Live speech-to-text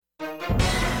You are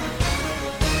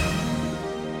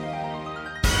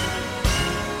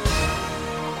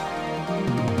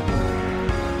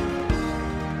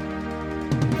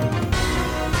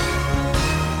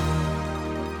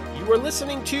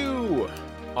listening to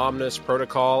Omnis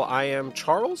Protocol. I am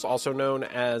Charles, also known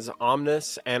as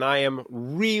Omnis, and I am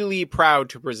really proud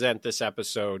to present this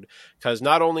episode because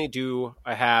not only do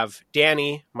I have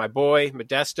Danny, my boy,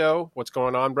 Modesto, what's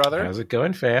going on, brother? How's it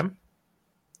going, fam?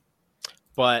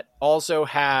 But also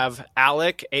have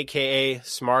Alec, aka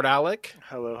Smart Alec.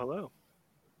 Hello, hello.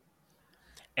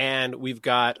 And we've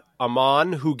got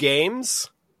Amon, who games.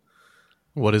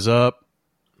 What is up?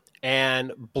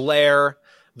 And Blair,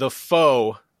 the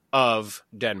foe of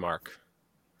Denmark.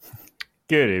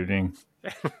 Good evening.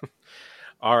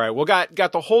 All right, well, got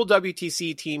the whole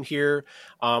WTC team here.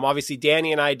 Obviously,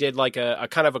 Danny and I did like a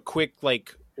kind of a quick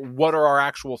what are our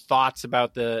actual thoughts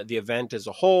about the event as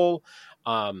a whole.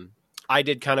 I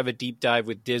did kind of a deep dive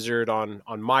with Dizzard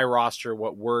on my roster,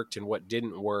 what worked and what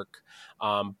didn't work.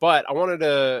 But I wanted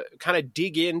to kind of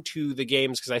dig into the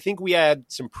games because I think we had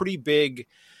some pretty big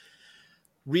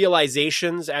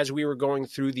realizations as we were going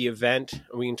through the event.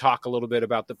 We can talk a little bit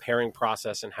about the pairing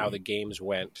process and how the games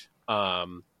went.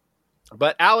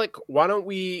 But Alec,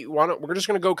 we're just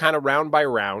going to go kind of round by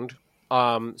round.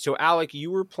 So Alec,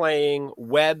 you were playing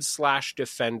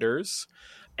web/defenders.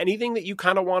 Anything that you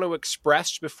kind of want to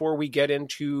express before we get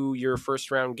into your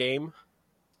first round game?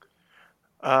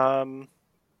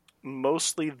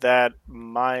 Mostly that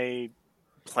my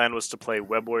plan was to play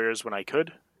Web Warriors when I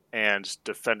could, and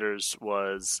Defenders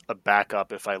was a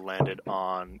backup if I landed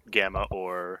on Gamma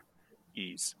or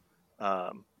Ease,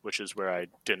 which is where I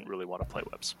didn't really want to play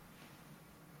Webs.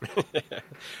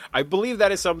 I believe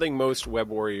that is something most Web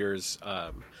Warriors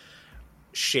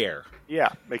share.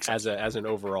 Yeah, makes sense. As an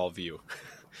overall view.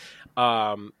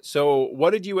 So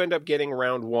what did you end up getting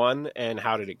round one, and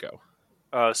how did it go?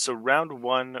 So round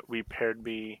one, we paired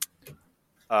me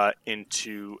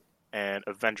into an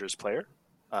Avengers player.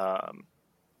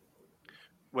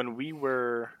 When we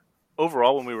were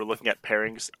looking at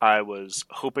pairings, I was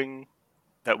hoping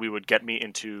that we would get me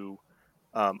into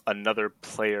another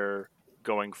player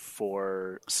going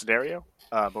for scenario,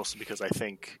 mostly because I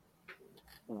think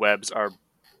webs are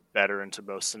better into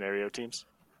most scenario teams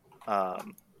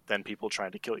than people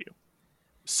trying to kill you.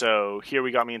 So here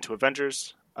we got me into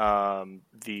Avengers.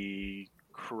 The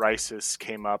Crisis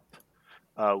came up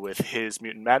with his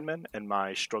Mutant Madmen and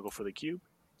my Struggle for the Cube.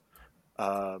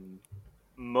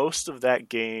 Most of that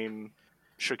game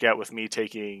shook out with me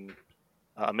taking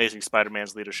Amazing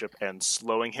Spider-Man's leadership and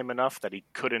slowing him enough that he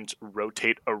couldn't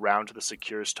rotate around the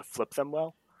Secures to flip them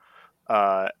well,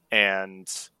 and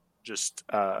just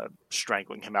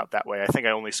strangling him out that way. I think I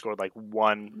only scored like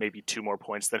one, maybe two more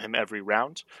points than him every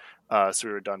round, so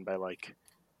we were done by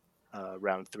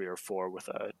round 3 or 4 with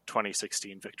a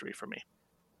 2016 victory for me.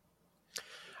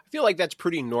 I feel like that's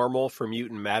pretty normal for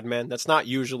Mutant Madmen. That's not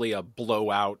usually a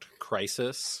blowout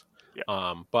Crisis.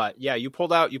 Yeah. But yeah, you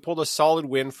pulled a solid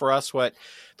win for us. What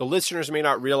the listeners may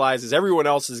not realize is everyone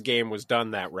else's game was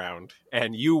done that round,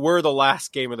 and you were the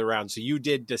last game of the round, so you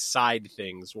did decide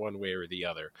things one way or the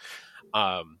other.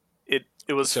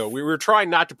 It was so we were trying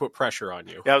not to put pressure on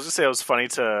you. Yeah, I was gonna say it was funny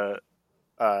to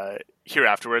hear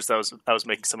afterwards that I was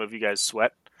making some of you guys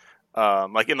sweat.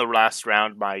 Like in the last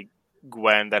round, my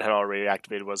Gwen that had already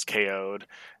activated was KO'd,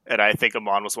 and I think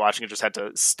Amon was watching and just had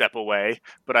to step away,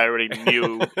 but I already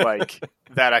knew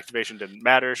that activation didn't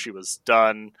matter. She was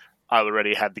done. I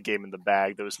already had the game in the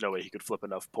bag. There was no way he could flip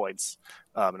enough points,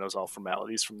 and it was all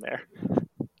formalities from there.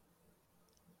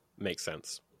 Makes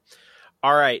sense.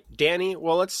 All right, Danny,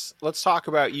 well, let's talk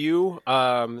about you.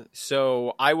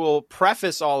 So I will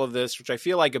preface all of this, which I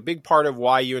feel like a big part of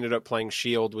why you ended up playing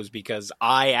S.H.I.E.L.D. was because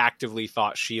I actively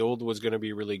thought S.H.I.E.L.D. was going to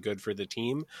be really good for the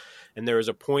team. And there was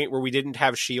a point where we didn't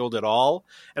have S.H.I.E.L.D. at all.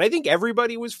 And I think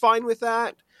everybody was fine with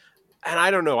that. And I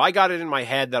don't know, I got it in my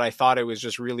head that I thought it was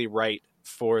just really right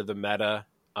for the meta.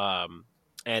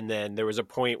 And then there was a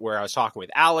point where I was talking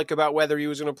with Alec about whether he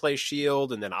was going to play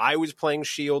S.H.I.E.L.D., and then I was playing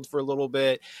S.H.I.E.L.D. for a little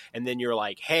bit, and then you're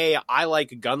like, hey, I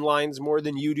like gun lines more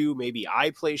than you do. Maybe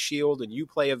I play S.H.I.E.L.D. and you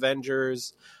play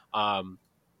Avengers.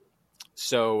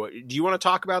 So do you want to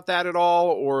talk about that at all,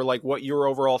 or what your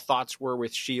overall thoughts were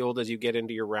with S.H.I.E.L.D. as you get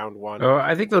into your round one? Oh,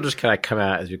 I think they'll just kind of come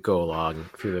out as we go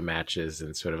along through the matches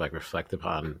and sort of reflect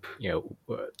upon,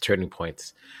 turning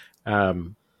points.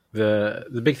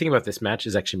 The big thing about this match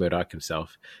is actually MODOK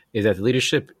himself, is that the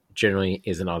leadership generally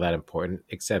isn't all that important,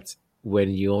 except when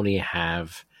you only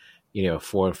have,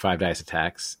 4 and 5 dice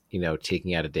attacks,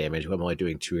 taking out a damage. I'm only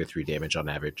doing 2 or 3 damage on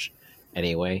average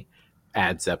anyway.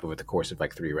 adds up over the course of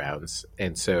like 3 rounds.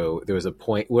 And so there was a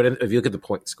point, if you look at the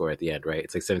point score at the end, right,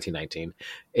 it's like 17-19.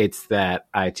 It's that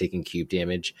I had taken cube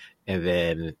damage and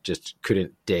then just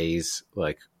couldn't daze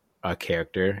like a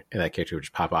character, and that character would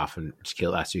just pop off and just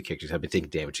kill the last 2 characters. I've been taking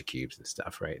damage to cubes and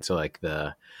stuff, right? So like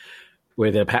what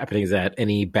ended up happening is that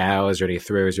any bows or any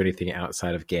throws or anything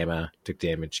outside of Gamma took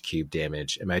damage, cube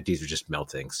damage, and my Ds were just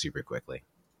melting super quickly.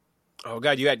 Oh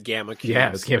god, you had Gamma cubes. Yeah,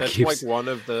 it was Gamma That's cubes.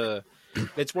 like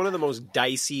it's one of the most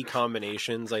dicey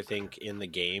combinations I think in the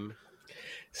game.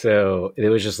 So it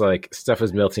was just like stuff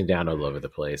was melting down all over the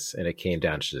place, and it came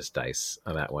down to just dice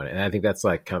on that one. And I think that's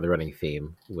like kind of the running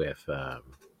theme with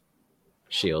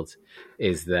Shield,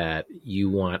 is that you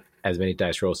want as many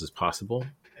dice rolls as possible,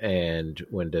 and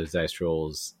when those dice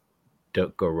rolls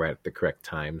don't go right at the correct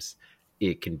times,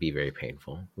 it can be very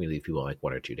painful. We leave people like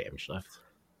 1 or 2 damage left.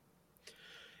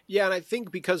 Yeah, and I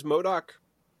think because MODOK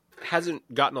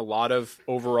hasn't gotten a lot of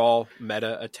overall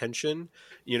meta attention,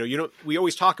 we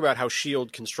always talk about how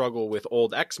Shield can struggle with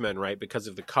old X-Men, right, because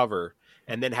of the cover,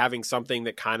 and then having something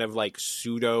that kind of like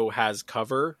pseudo has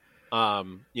cover,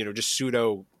 just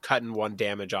pseudo cutting 1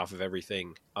 damage off of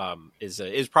everything,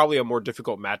 is probably a more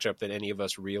difficult matchup than any of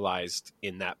us realized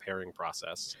in that pairing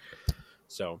process.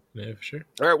 So, Yeah, for sure.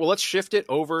 all right, well, let's shift it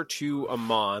over to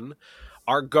Amon.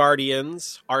 Our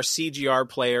Guardians, our CGR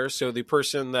player, so the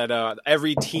person that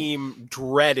every team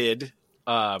dreaded.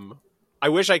 I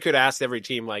wish I could ask every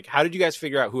team, like, how did you guys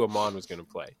figure out who Amon was going to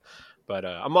play? But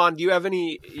Amon, do you have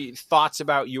any thoughts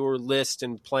about your list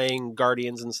and playing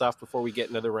Guardians and stuff before we get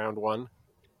into the round 1?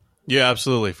 Yeah,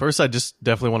 absolutely. First, I just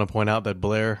definitely want to point out that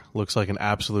Blair looks like an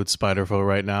absolute spider foe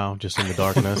right now, just in the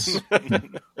darkness.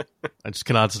 I just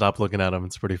cannot stop looking at him.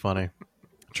 It's pretty funny.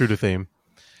 True to theme.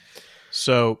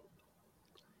 So,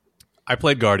 I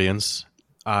played Guardians.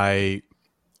 I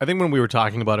think when we were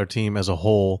talking about our team as a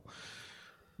whole,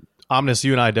 Omnis,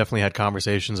 you and I definitely had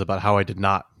conversations about how I did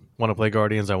not want to play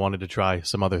Guardians. I wanted to try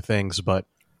some other things, but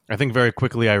I think very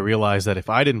quickly I realized that if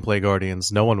I didn't play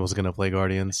Guardians, no one was going to play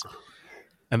Guardians.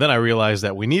 And then I realized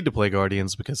that we need to play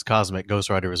Guardians because Cosmic Ghost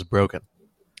Rider is broken.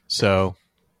 So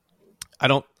I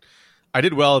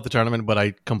did well at the tournament, but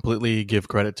I completely give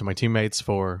credit to my teammates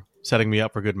for setting me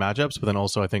up for good matchups. But then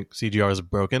also I think CGR is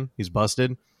broken. He's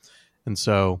busted. And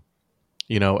so,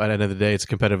 at the end of the day, it's a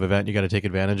competitive event. You got to take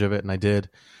advantage of it. And I did.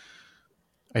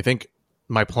 I think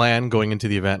my plan going into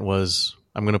the event was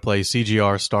I'm going to play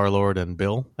CGR, Star-Lord, and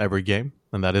Bill every game.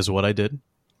 And that is what I did.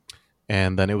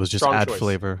 And then it was just Strong add choice.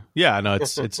 flavor. Yeah, no,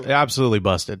 it's absolutely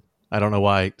busted. I don't know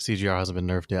why CGR hasn't been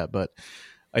nerfed yet, but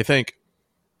I think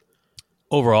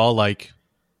overall, like,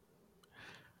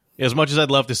 as much as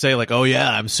I'd love to say, like, oh yeah,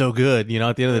 I'm so good, at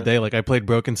the end of the day, like, I played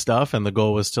broken stuff, and the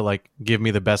goal was to, like, give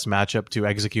me the best matchup to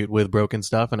execute with broken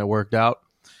stuff, and it worked out.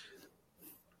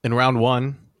 In round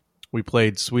 1, we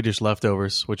played Swedish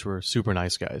Leftovers, which were super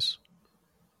nice guys.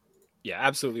 Yeah,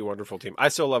 absolutely wonderful team. I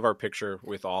still love our picture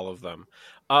with all of them.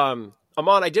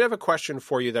 Amon, I did have a question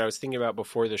for you that I was thinking about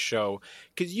before the show.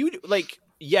 Because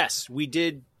yes, we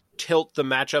did tilt the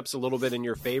matchups a little bit in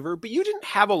your favor, but you didn't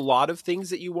have a lot of things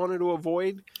that you wanted to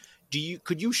avoid.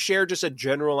 Could you share just a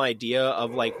general idea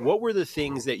of, like, what were the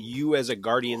things that you as a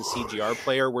Guardian CGR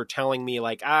player were telling me,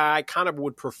 like, I kind of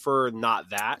would prefer not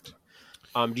that?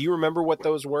 Do you remember what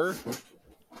those were?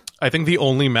 I think the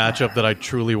only matchup that I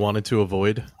truly wanted to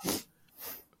avoid,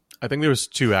 I think there was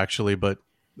 2 actually, but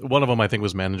one of them I think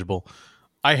was manageable.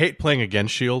 I hate playing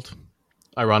against Shield,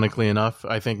 ironically enough.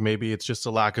 I think maybe it's just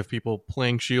a lack of people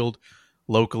playing Shield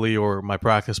locally, or my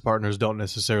practice partners don't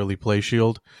necessarily play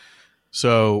Shield.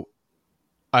 So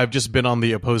I've just been on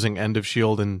the opposing end of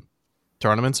Shield in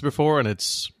tournaments before, and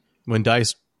it's when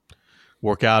dice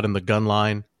work out in the gun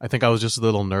line, I think I was just a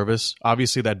little nervous.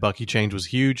 Obviously, that Bucky change was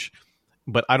huge,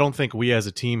 but I don't think we as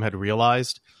a team had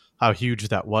realized how huge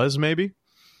that was, maybe.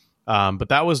 But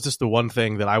that was just the one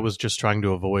thing that I was just trying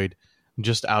to avoid,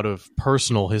 just out of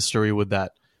personal history with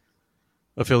that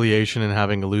affiliation and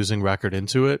having a losing record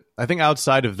into it. I think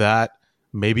outside of that,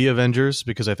 maybe Avengers,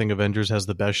 because I think Avengers has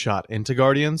the best shot into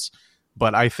Guardians.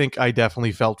 But I think I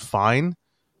definitely felt fine,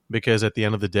 because at the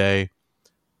end of the day,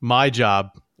 my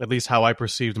job, at least how I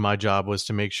perceived my job, was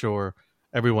to make sure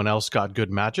everyone else got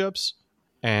good matchups.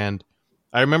 And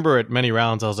I remember at many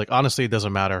rounds, I was like, honestly, it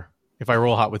doesn't matter. If I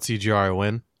roll hot with CGR, I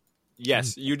win.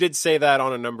 Yes, you did say that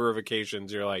on a number of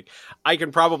occasions. You're like, I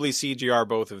can probably CGR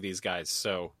both of these guys,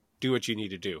 so do what you need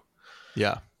to do.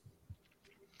 Yeah.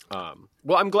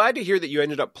 Well, I'm glad to hear that you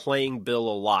ended up playing Bill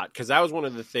a lot, because that was one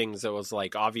of the things that was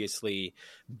like, obviously,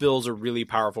 Bill's a really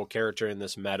powerful character in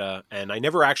this meta, and I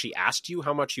never actually asked you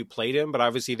how much you played him, but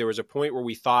obviously there was a point where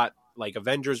we thought like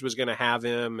Avengers was going to have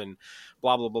him and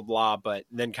blah, blah, blah, blah, but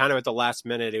then kind of at the last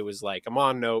minute, it was like, come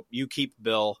on, nope, you keep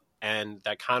Bill, and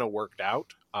that kind of worked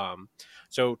out.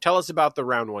 So tell us about the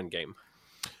round 1 game.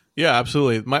 Yeah,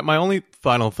 absolutely. My only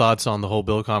final thoughts on the whole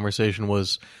Bill conversation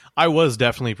was I was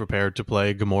definitely prepared to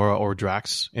play Gamora or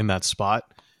Drax in that spot.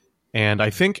 And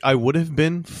I think I would have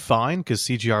been fine because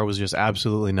CGR was just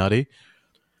absolutely nutty.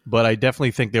 But I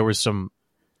definitely think there were some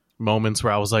moments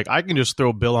where I was like, I can just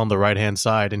throw Bill on the right-hand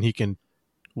side and he can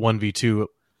 1v2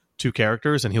 two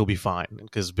characters and he'll be fine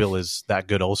because Bill is that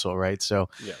good also, right? So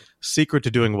Yeah. secret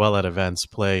to doing well at events,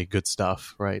 play good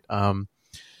stuff, right?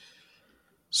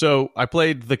 So I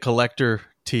played the Collector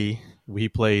T. We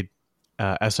played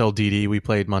SLDD. We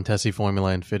played Montesi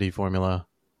Formula and Fiddy Formula,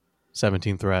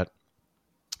 17 threat.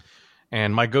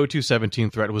 And my go-to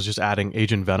 17 threat was just adding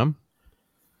Agent Venom.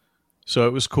 So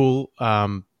it was cool.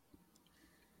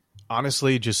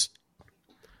 Honestly, just,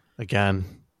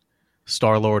 again,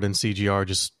 Star-Lord and CGR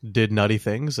just did nutty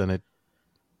things, and it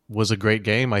was a great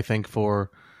game, I think,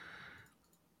 for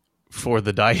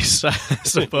the dice, I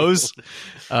suppose.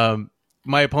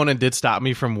 My opponent did stop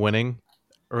me from winning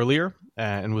earlier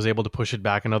and was able to push it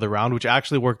back another round, which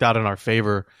actually worked out in our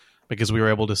favor because we were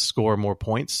able to score more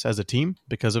points as a team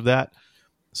because of that.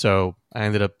 So I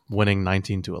ended up winning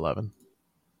 19-11.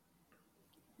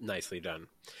 Nicely done.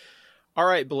 All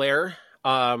right, Blair,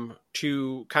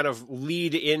 to kind of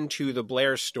lead into the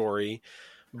Blair story,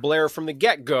 Blair, from the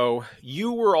get-go,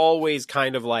 you were always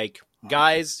kind of like,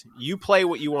 guys, you play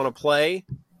what you want to play,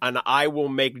 and I will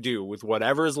make do with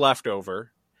whatever is left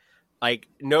over. Like,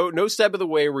 no step of the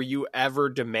way were you ever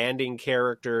demanding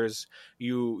characters.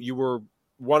 You were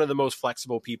one of the most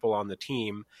flexible people on the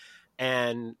team.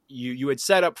 And you had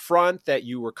said up front that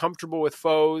you were comfortable with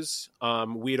foes.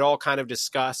 We had all kind of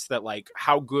discussed that, like,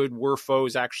 how good were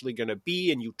foes actually going to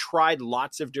be, and you tried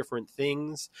lots of different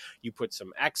things. You put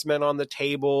some X-Men on the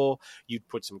table. You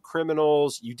put some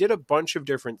criminals. You did a bunch of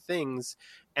different things.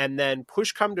 And then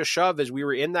push come to shove, as we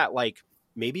were in that, like,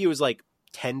 maybe it was like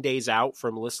 10 days out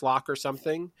from list lock or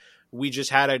something, we just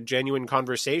had a genuine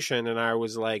conversation, and I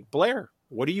was like, Blair,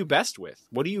 what are you best with?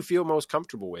 What do you feel most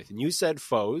comfortable with? And you said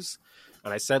foes,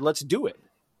 and I said, let's do it.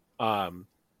 And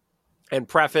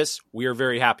preface, we are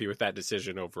very happy with that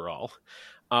decision overall.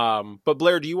 But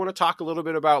Blair, do you want to talk a little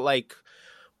bit about, like,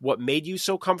 what made you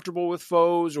so comfortable with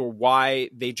foes, or why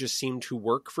they just seem to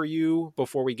work for you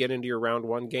before we get into your round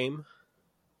 1 game?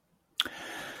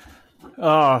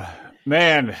 Oh,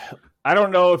 man. I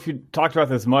don't know if you talked about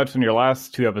this much in your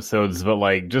last 2 episodes, but,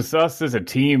 like, just us as a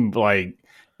team, like,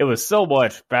 it was so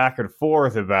much back and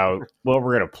forth about what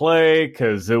we're going to play,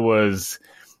 because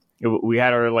we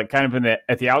had our, like, kind of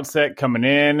at the outset coming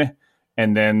in,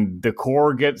 and then the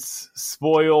core gets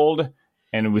spoiled,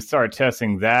 and we started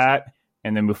testing that,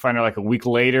 and then we find out like a week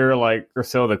later, like, or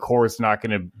so, new core is not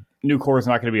going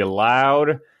to be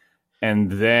allowed,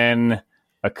 and then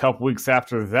a couple weeks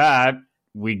after that,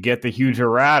 we get the huge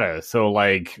errata. So,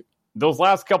 like, those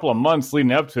last couple of months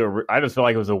leading up to it, I just felt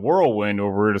like it was a whirlwind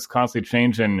where we're just constantly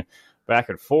changing back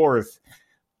and forth.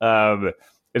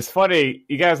 It's funny,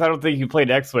 you guys, I don't think you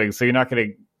played X-Wing, so you're not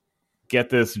going to get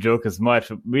this joke as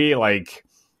much. Me, like,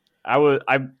 I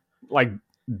like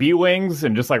B-Wings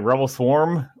and just like Rebel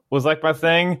Swarm was like my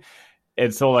thing.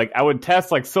 And so, like, I would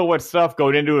test like so much stuff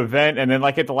going into an event, and then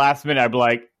like at the last minute, I'd be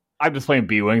like, I'm just playing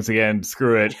B-Wings again,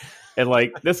 screw it. And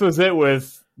like, this was it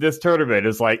with this tournament.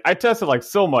 Is like, I tested like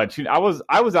so much. I was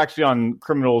actually on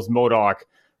Criminals MODOK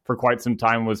for quite some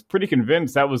time, was pretty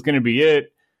convinced that was going to be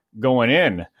it going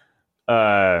in.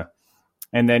 And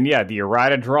then, yeah, the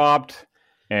errata dropped,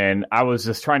 and I was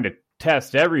just trying to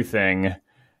test everything.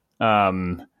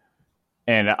 And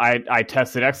I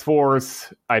tested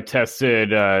X-Force. I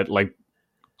tested, like,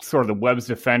 sort of the Web's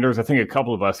Defenders. I think a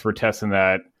couple of us were testing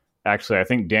that. Actually, I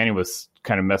think Danny was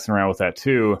kind of messing around with that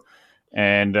too.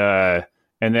 And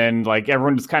then, like,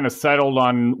 everyone just kind of settled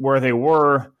on where they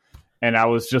were. And I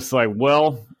was just like,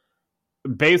 well,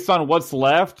 based on what's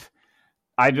left,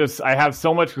 I have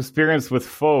so much experience with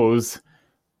foes.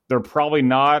 They're probably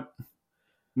not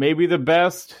maybe the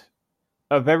best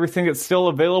of everything that's still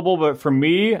available. But for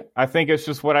me, I think it's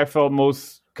just what I felt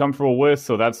most comfortable with.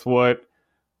 So that's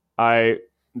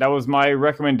that was my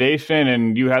recommendation.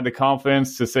 And you had the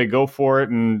confidence to say, go for it.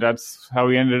 And that's how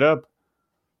we ended up.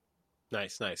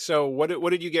 Nice. So what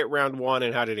did you get round 1,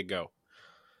 and how did it go?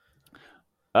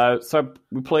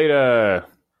 We played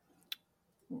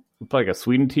like a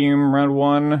Sweden team round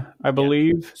 1, I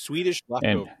believe. Swedish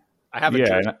leftover. I have a Yeah,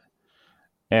 jersey.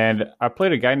 and I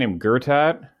played a guy named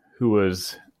Gurtat, who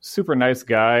was super nice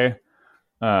guy,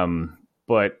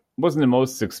 but wasn't the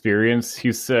most experienced.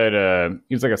 He said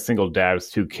he was like a single dad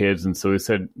with 2 kids, and so he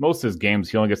said most of his games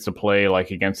he only gets to play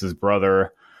like against his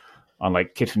brother on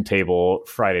like kitchen table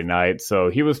Friday night. So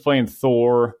he was playing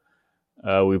Thor.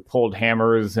 We pulled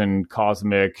hammers and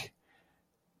Cosmic,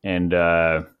 and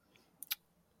I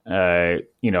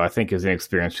think his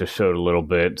inexperience just showed a little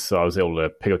bit. So I was able to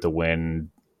pick up the win.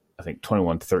 I think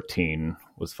 21-13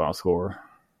 was the final score.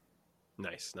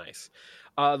 Nice.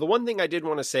 The one thing I did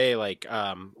want to say, like,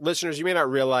 listeners, you may not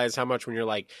realize how much when you're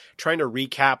like trying to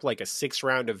recap like a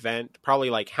 6-round event, probably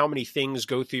like how many things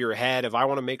go through your head. If I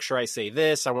want to make sure I say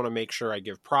this, I want to make sure I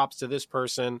give props to this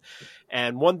person.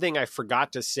 And one thing I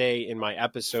forgot to say in my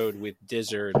episode with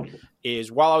Dizzard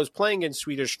is while I was playing in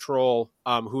Swedish Troll,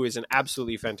 who is an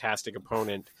absolutely fantastic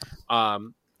opponent,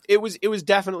 it was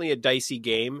definitely a dicey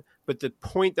game. But the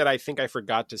point that I think I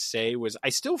forgot to say was I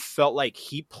still felt like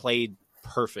he played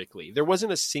perfectly. There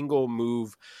wasn't a single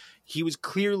move. He was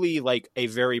clearly like a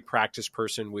very practiced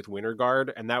person with Winter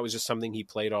Guard, and that was just something he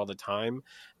played all the time.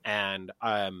 And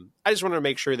I just wanted to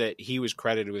make sure that he was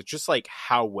credited with just like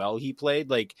how well he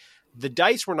played. Like the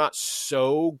dice were not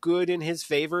so good in his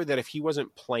favor that if he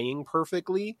wasn't playing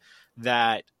perfectly,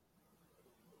 that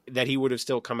he would have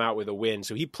still come out with a win.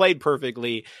 So he played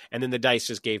perfectly, and then the dice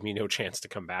just gave me no chance to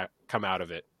come out of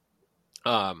it.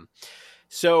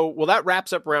 So, that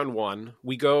wraps up round 1.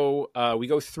 We go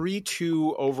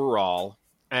 3-2 overall.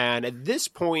 And at this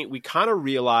point, we kind of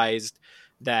realized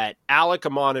that Alec,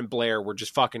 Amon, and Blair were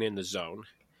just fucking in the zone.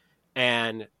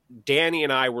 And Danny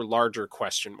and I were larger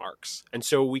question marks. And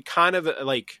so we kind of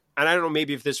like, and I don't know,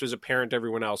 maybe if this was apparent to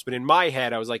everyone else, but in my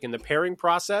head, I was like, in the pairing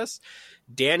process,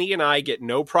 Danny and I get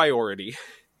no priority.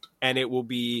 And it will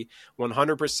be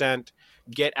 100%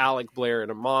 get Alec, Blair,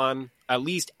 and Amon at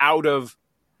least out of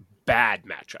bad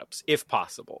matchups if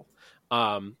possible.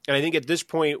 And I think at this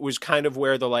point was kind of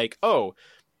where the like, oh,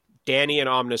 Danny and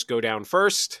Omnis go down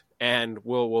first and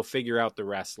we'll figure out the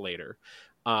rest later.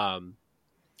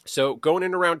 So going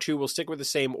into round 2, we'll stick with the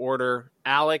same order.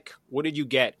 Alec, what did you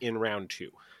get in round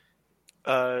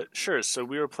 2? Sure. So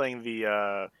we were playing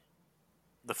the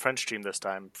French team this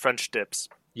time, French Dips.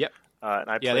 Yep. And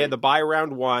I played... they had the bye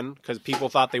round 1 because people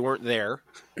thought they weren't there.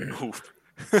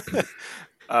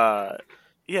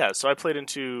 Yeah, so I played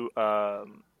into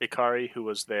Ikari, who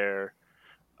was their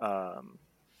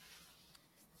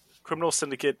Criminal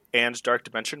Syndicate and Dark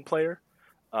Dimension player.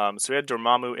 So we had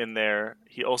Dormammu in there.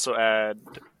 He also had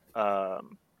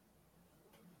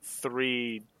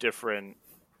 3 different...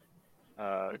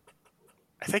 I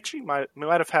think we might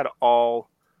have had all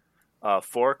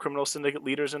 4 Criminal Syndicate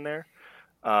leaders in there.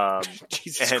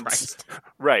 Jesus Christ.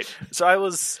 Right. So I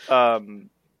was...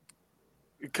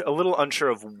 a little unsure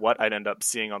of what I'd end up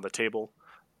seeing on the table,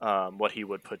 what he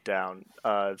would put down.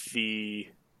 The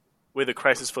way the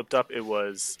crisis flipped up, it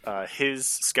was his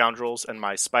Scoundrels and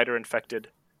my Spider Infected.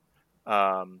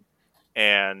 And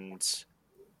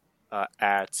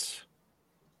at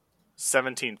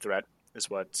 17 threat is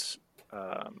what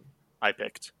I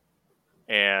picked.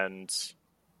 And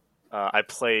I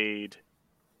played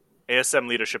ASM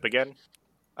Leadership again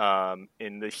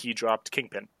in the he dropped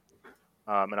Kingpin.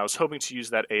 And I was hoping to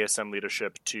use that ASM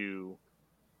leadership to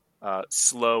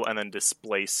slow and then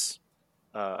displace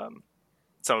some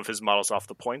of his models off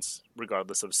the points,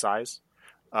 regardless of size.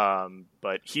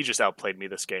 But he just outplayed me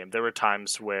this game. There were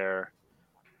times where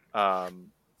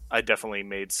I definitely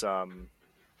made some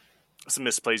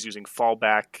misplays using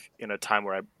fallback in a time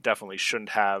where I definitely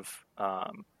shouldn't have.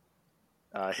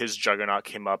 His Juggernaut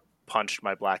came up, punched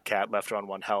my Black Cat, left her on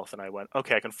 1 health, and I went,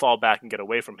 okay, I can fall back and get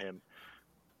away from him.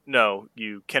 No,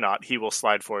 you cannot. He will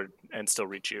slide forward and still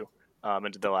reach you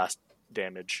and do the last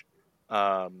damage.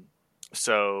 And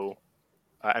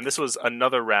this was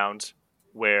another round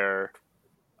where,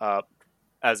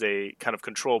 as a kind of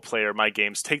control player, my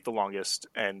games take the longest,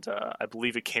 and I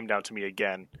believe it came down to me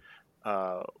again,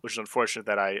 which is unfortunate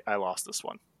that I lost this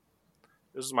one.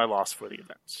 This is my loss for the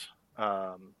event.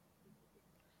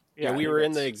 We were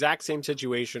in the exact same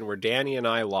situation where Danny and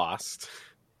I lost.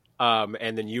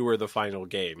 And then you were the final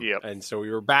game. Yep. And so we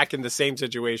were back in the same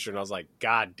situation. I was like,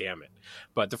 God damn it.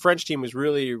 But the French team was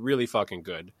really, really fucking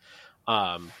good.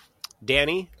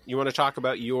 Danny, you want to talk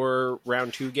about your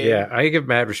round 2 game? Yeah, I give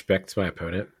mad respect to my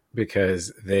opponent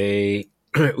because we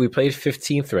played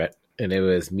 15 threat, and it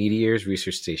was Meteors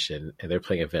Research Station, and they're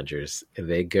playing Avengers, and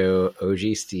they go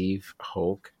OG Steve,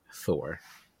 Hulk, Thor.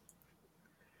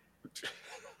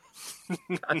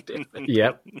 God damn it.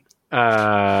 Yep.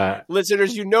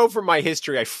 Listeners, you know from my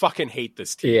history, I fucking hate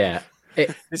this team. Yeah.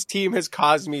 This team has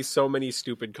caused me so many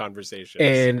stupid conversations.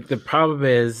 And the problem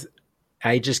is,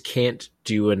 I just can't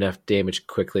do enough damage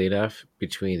quickly enough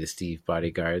between the Steve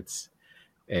bodyguards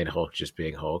and Hulk just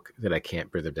being Hulk that I can't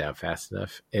bring them down fast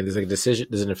enough. And there's like a decision,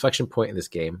 there's an inflection point in this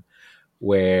game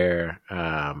where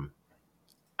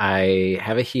I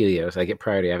have a Helios, I get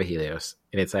priority, I have a Helios,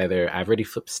 and it's either I've already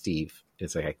flipped Steve,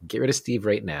 it's like I can get rid of Steve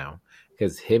right now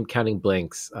because him counting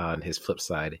blanks on his flip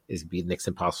side is be next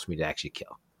impossible for me to actually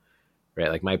kill. Right?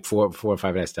 Like my 4 or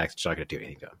 5 night stacks are not going to do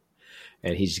anything to him.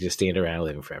 And he's just going to stand around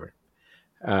living forever.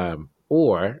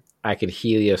 Or I can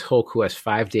Helios Hulk, who has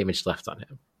 5 damage left on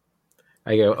him.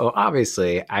 I go, oh,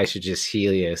 obviously, I should just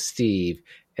Helios Steve,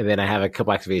 and then I have a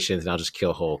couple activations, and I'll just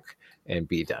kill Hulk and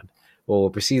be done. Well,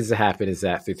 what proceeds to happen is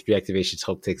that through 3 activations,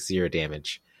 Hulk takes 0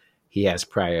 damage. He has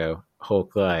Prio.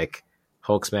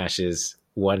 Hulk smashes,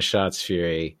 one-shots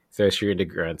Fury, throws Fury into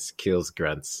grunts, kills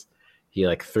grunts. He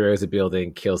throws a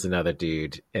building, kills another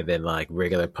dude, and then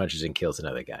regular punches and kills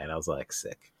another guy. And I was like,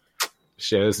 sick.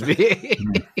 Shows me.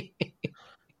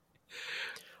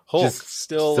 Hulk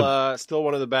still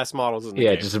one of the best models in the game.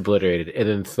 Yeah, just obliterated. And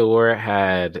then Thor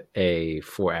had a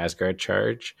 4 Asgard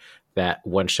charge that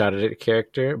one-shotted a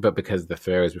character, but because the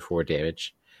throw is before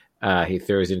damage, he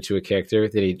throws into a character.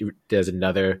 Then he does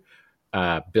another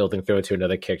building throw into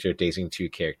another character, dazing 2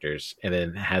 characters, and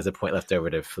then has a point left over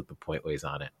to flip a point while he's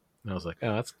on it. And I was like,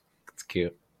 oh, that's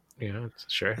cute.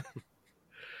 Sure.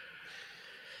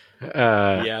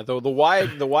 Yeah, though the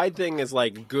wide thing is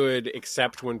good,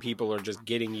 except when people are just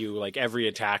getting you every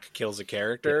attack kills a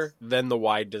character. Yes. Then the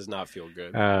wide does not feel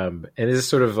good. And this is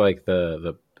sort of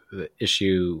the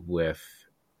issue with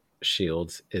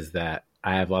shields is that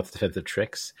I have lots of defensive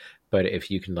tricks, but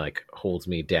if you can hold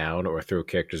me down or throw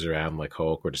characters around like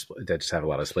Hulk or just have a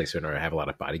lot of displacement or have a lot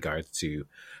of bodyguards to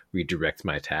redirect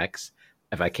my attacks.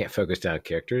 If I can't focus down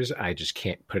characters, I just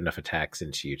can't put enough attacks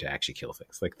into you to actually kill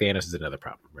things. Thanos is another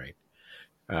problem, right?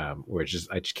 Where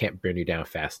I just can't burn you down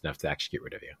fast enough to actually get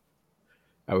rid of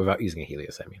you. Without using a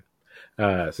Helios, I mean.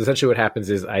 So essentially what happens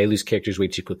is I lose characters way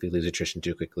too quickly, lose attrition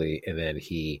too quickly, and then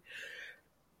he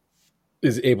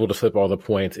is able to flip all the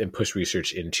points and push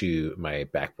research into my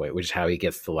back point, which is how he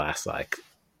gets the last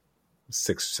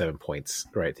 6 or 7 points,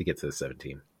 right, to get to the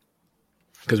 17.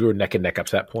 Because we were neck and neck up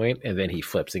to that point, and then he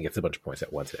flips and gets a bunch of points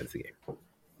at once and ends the game.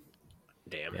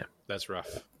 Damn, yeah. That's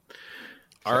rough.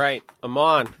 All right,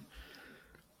 Amon,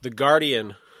 the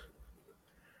Guardian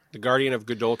of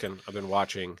Godolkin. I've been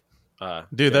watching.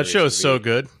 Dude, that show is so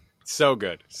good. So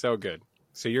good.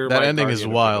 So you're that ending is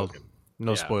wild.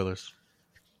 No spoilers.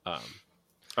 All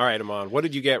right, Amon, what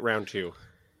did you get round 2?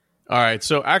 All right,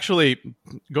 so actually,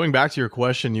 going back to your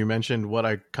question, you mentioned what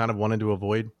I kind of wanted to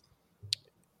avoid.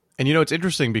 And it's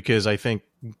interesting because I think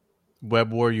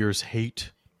Web Warriors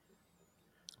hate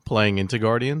playing into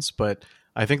Guardians, but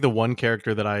I think the one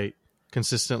character that I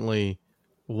consistently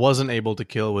wasn't able to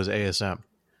kill was ASM.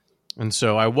 And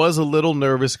so I was a little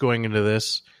nervous going into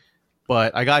this,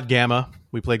 but I got Gamma.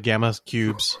 We played Gamma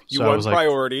cubes. You won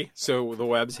priority, so the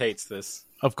Webs hates this.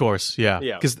 Of course, yeah.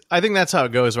 Because I think that's how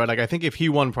it goes, right? I think if he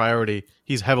won priority,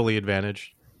 he's heavily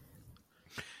advantaged.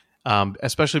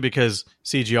 Especially because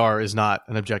CGR is not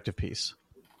an objective piece,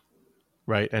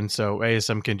 right? And so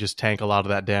ASM can just tank a lot of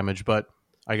that damage. But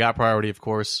I got priority, of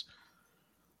course,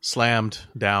 slammed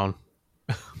down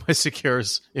my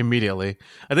secures immediately.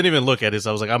 I didn't even look at it. So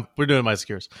I was like, we're doing my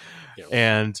secures. Yeah.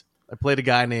 And I played a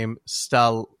guy named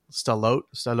Stalotre,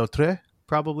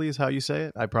 probably is how you say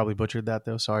it. I probably butchered that,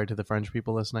 though. Sorry to the French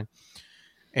people listening.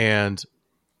 And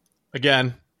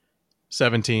again,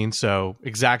 17, so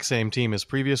exact same team as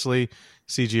previously.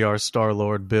 CGR,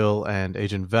 Star-Lord, Bill, and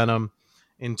Agent Venom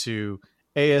into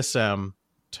ASM,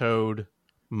 Toad,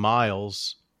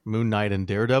 Miles, Moon Knight, and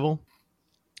Daredevil.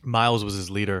 Miles was his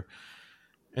leader.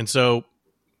 And so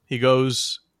he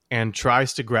goes and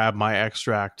tries to grab my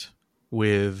extract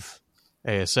with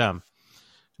ASM. And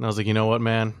I was like, you know what,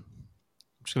 man?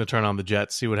 I'm just going to turn on the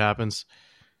jet, see what happens.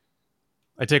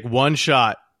 I take one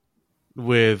shot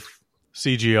with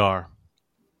CGR.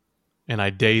 And I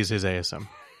daze his ASM.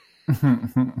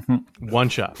 One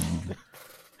shot.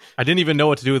 I didn't even know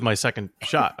what to do with my second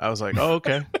shot. I was like, oh,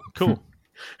 okay, cool.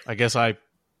 I guess I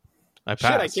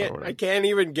passed. Shit, I can't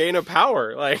even gain a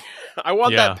power. I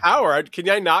want that power. Can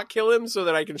I not kill him so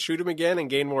that I can shoot him again and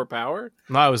gain more power?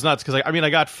 No, it was nuts because I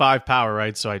got 5 power,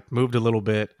 right? So I moved a little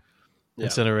bit,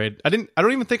 incinerated. I don't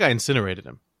even think I incinerated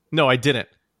him. No, I didn't.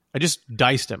 I just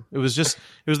diced him. It was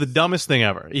the dumbest thing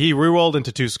ever. He rerolled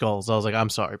into 2 skulls. I was like, I'm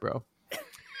sorry, bro.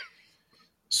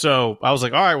 So I was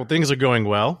like, all right, well, things are going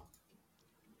well.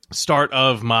 Start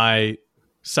of my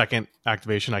second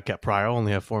activation, I kept Prio,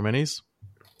 only have 4 minis.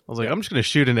 I was like, I'm just going to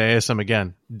shoot into ASM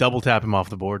again, double tap him off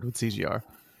the board with CGR.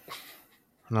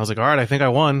 And I was like, all right, I think I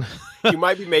won. You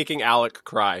might be making Alec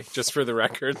cry, just for the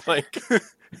record. Like,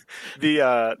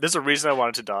 there's a reason I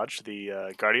wanted to dodge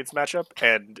the Guardians matchup,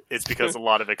 and it's because a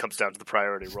lot of it comes down to the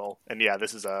priority roll. And yeah,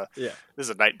 this is a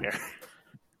nightmare.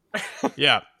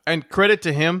 Yeah, and credit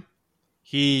to him.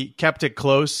 He kept it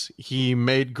close. He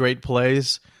made great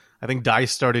plays. I think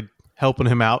Dice started helping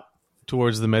him out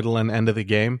towards the middle and end of the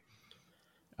game.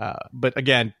 But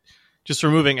again, just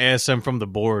removing ASM from the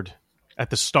board at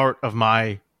the start of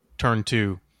my turn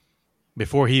 2,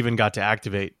 before he even got to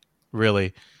activate,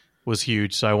 really was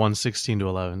huge. So I won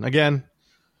 16-11. Again,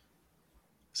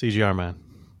 CGR, man.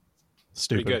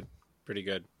 Stupid. Pretty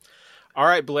good. All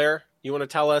right, Blair, you want to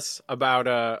tell us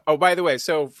about... Oh, by the way,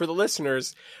 so for the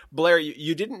listeners, Blair,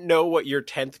 you didn't know what your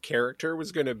 10th character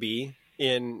was going to be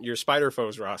in your Spider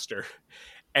Foes roster.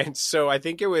 And so I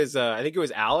think it was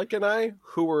Alec and I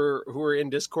who were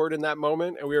in Discord in that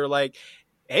moment, and we were like,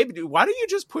 hey, why don't you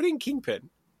just put in Kingpin?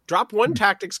 Drop one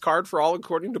tactics card for all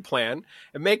according to plan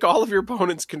and make all of your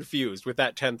opponents confused with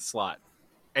that 10th slot.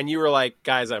 And you were like,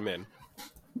 guys, I'm in.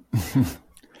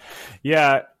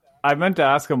 Yeah, I meant to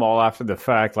ask them all after the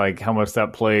fact, like how much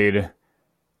that played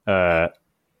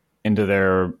into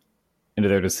their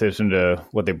decision to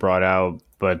what they brought out.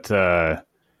 But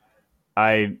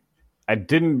I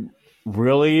didn't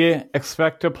really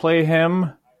expect to play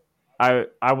him. I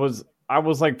was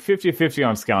like 50-50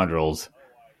 on Scoundrels.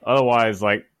 Otherwise,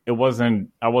 like I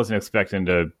wasn't expecting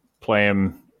to play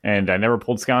him, and I never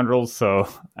pulled Scoundrels, so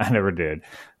I never did.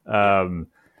 But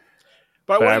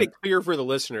I want to be clear for the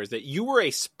listeners that you were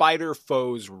a Spider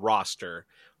Foes roster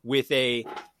with a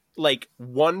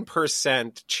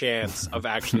 1% chance of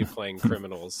actually playing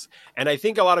criminals. And I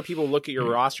think a lot of people look at your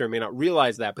roster and may not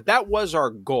realize that, but that was our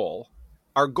goal.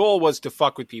 Our goal was to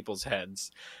fuck with people's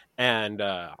heads. And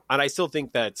I still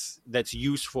think that's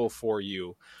useful for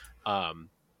you.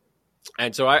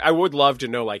 And so I would love to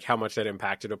know how much that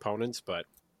impacted opponents, but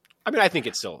I mean, I think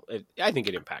it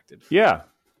impacted. Yeah.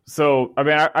 So, I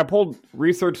mean, I pulled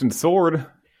Research and Sword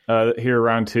here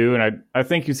around 2, and I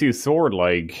think you see Sword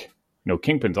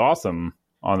Kingpin's awesome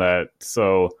on that.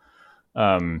 So,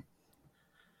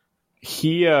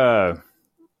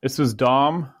 this was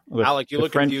Dom. Alec, you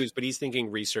look confused, but he's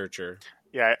thinking Researcher.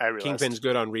 Yeah, I realized. Kingpin's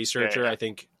good on Researcher. Yeah. I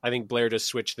think Blair just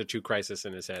switched the 2 Crisis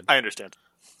in his head. I understand.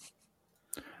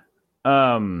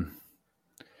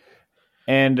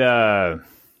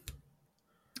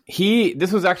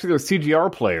 This was actually their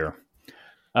CGR player.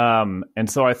 And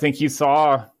so I think he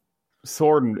saw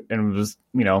Sword and was,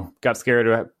 got scared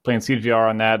of playing CGR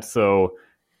on that. So,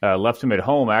 left him at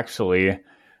home actually.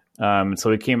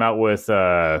 So he came out with,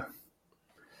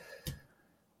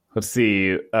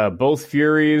 both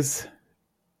Furies,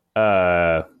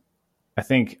 I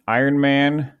think Iron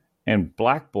Man and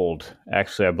Black Bolt,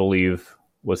 actually, I believe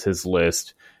was his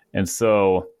list. And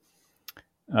so,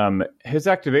 his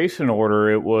activation order,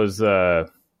 it was Iron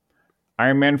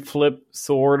Man flip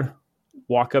sword,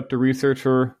 walk up to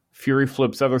Researcher, Fury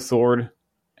flips other sword,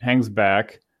 hangs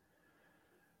back.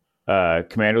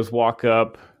 Commandos walk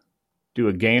up, do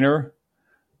a gainer,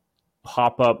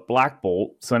 hop up Black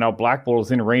Bolt. So now Black Bolt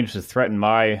is in range to threaten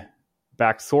my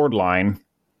back sword line,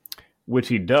 which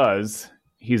he does.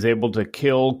 He's able to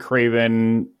kill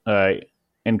Kraven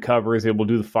in cover. He's able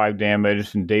to do the 5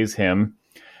 damage and daze him.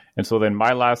 And so then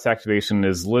my last activation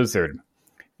is Lizard.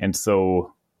 And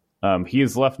so he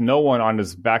has left no one on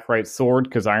his back right sword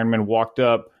because Iron Man walked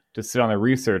up to sit on the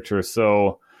Researcher.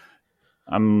 So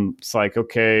I'm just like,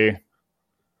 okay,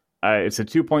 it's a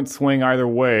 2-point swing either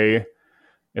way.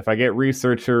 If I get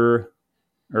Researcher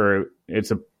or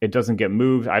it doesn't get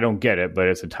moved, I don't get it, but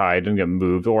it's a tie. It doesn't get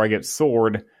moved. Or I get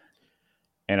Sword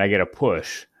and I get a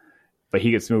push, but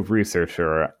he gets moved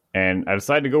Researcher. And I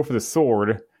decided to go for the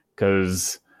Sword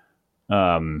because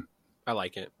I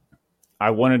like it.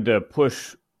 I wanted to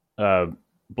push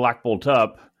Black Bolt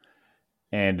up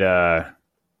and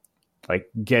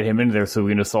get him into there so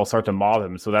we can just all start to mob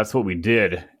him. So that's what we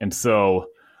did. And so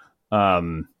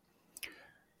and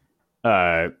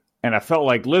I felt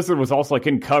like Lizard was also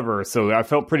in cover, so I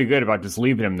felt pretty good about just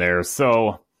leaving him there.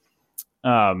 So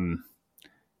it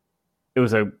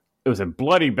was a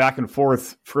bloody back and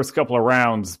forth first couple of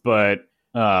rounds, but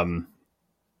Kraven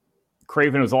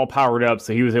was all powered up,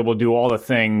 so he was able to do all the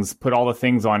things, put all the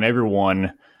things on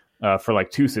everyone for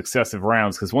 2 successive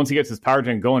rounds. Because once he gets his power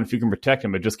gen going, if you can protect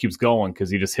him, it just keeps going because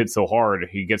he just hits so hard.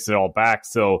 He gets it all back.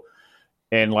 So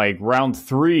in round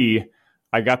 3,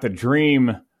 I got the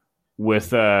Dream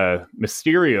with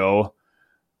Mysterio.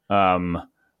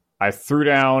 I threw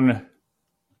down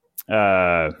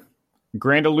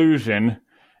Grand Illusion,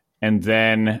 and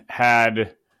then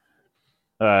had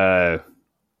I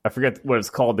forget what it's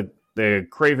called, the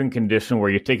Craven condition where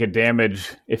you take a damage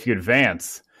if you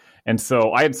advance. And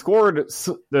so I had scored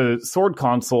the sword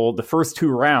console the first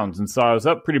 2 rounds, and so I was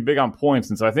up pretty big on points.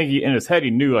 And so I think in his head he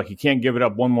knew like he can't give it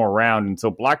up one more round. And so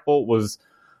Black Bolt was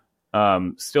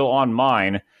still on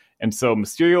mine, and so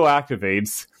Mysterio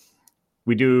activates.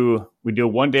 We do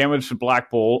 1 damage to Black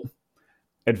Bolt,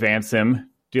 advance him,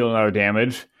 deal another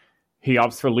damage. He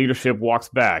opts for leadership, walks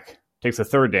back, takes a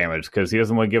 3rd damage because he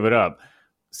doesn't want to give it up.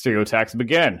 Mysterio attacks him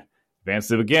again,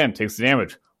 advances him again, takes the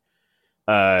damage.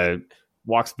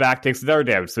 Walks back, takes another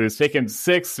damage. So he's taken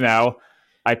 6 now.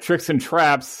 I tricks and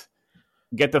traps,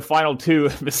 get the final 2.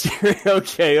 Mysterio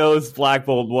KOs Black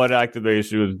Bolt. 1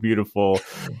 activation. It was beautiful.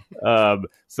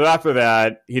 So after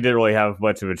that, he didn't really have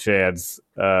much of a chance.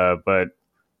 But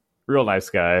real nice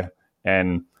guy.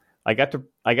 And I got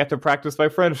to practice my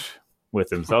French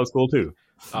with him. So that was cool too.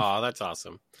 Oh, that's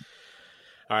awesome.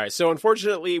 All right. So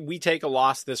unfortunately, we take a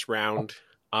loss this round.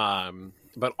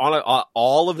 But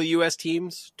all of the U.S.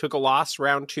 teams took a loss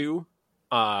round 2.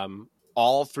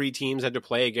 All 3 teams had to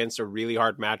play against a really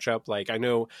hard matchup. Like, I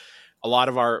know a lot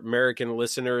of our American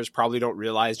listeners probably don't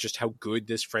realize just how good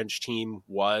this French team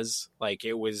was. Like,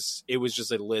 it was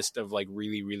just a list of like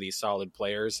really, really solid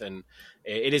players. And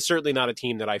it is certainly not a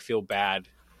team that I feel bad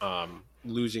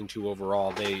losing to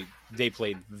overall. They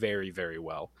played very, very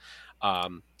well.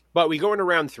 But we go into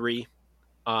round 3.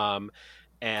 I'm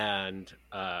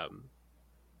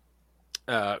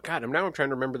trying to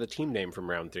remember the team name from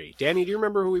round 3. Danny, do you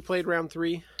remember who we played round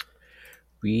 3?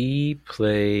 We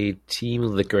played Team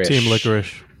Licorice. Team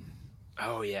Licorice.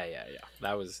 Oh yeah.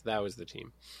 That was the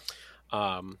team.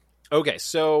 Okay,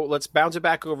 so let's bounce it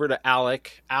back over to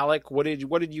Alec. Alec, what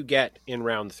did you get in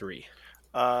round 3?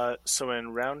 So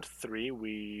in round 3,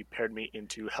 we paired me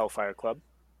into Hellfire Club.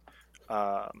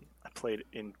 I played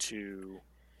into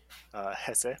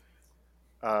Hesse.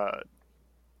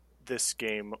 This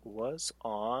game was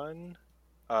on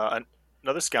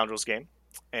another Scoundrels game,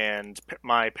 and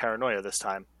my Paranoia this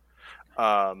time.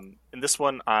 In this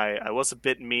one, I was a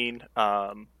bit mean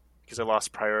because I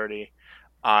lost priority.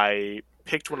 I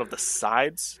picked one of the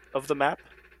sides of the map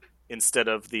instead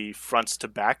of the front to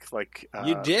back. Like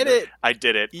you did it. I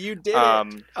did it. You did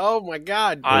it. Oh my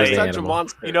god, you're such a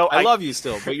monster. You know, I love you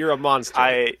still, but you're a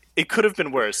monster. It could have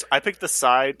been worse. I picked the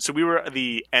side. So we were at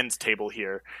the end table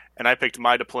here, and I picked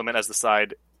my deployment as the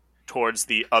side towards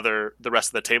the rest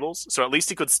of the tables. So at least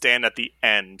he could stand at the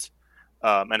end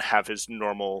and have his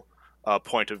normal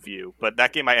point of view. But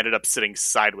that game, I ended up sitting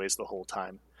sideways the whole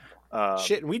time.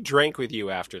 Shit, we drank with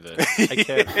you after this. I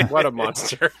can't. What a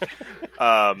monster.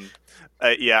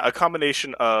 A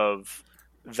combination of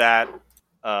that,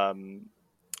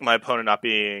 my opponent not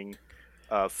being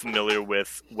familiar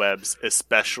with webs,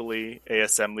 especially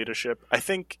ASM leadership. I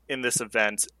think in this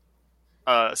event,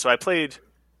 so I played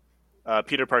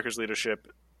Peter Parker's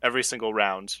leadership every single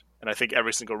round, and I think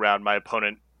every single round my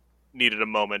opponent needed a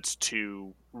moment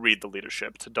to read the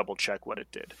leadership to double check what it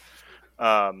did,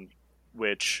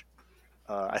 which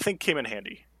I think came in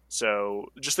handy.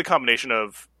 So just the combination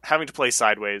of having to play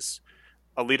sideways,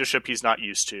 a leadership he's not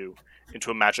used to,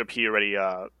 into a matchup he already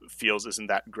feels isn't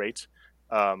that great,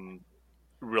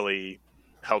 really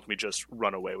helped me just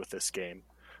run away with this game.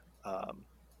 I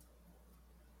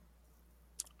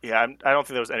don't think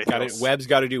there was anything else. Webb's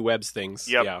got to do Webb's things.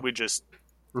 Yep, yeah. We just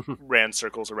ran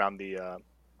circles around the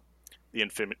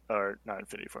Infinity, or not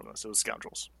Infinity Formulas, it was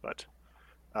Scoundrels, but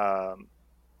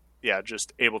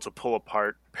just able to pull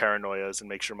apart paranoias and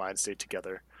make sure mine stayed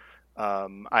together.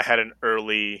 I had an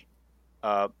early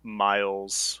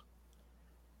Miles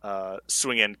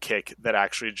swing and kick that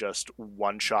actually just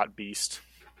one-shot Beast,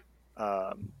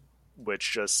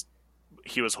 which just,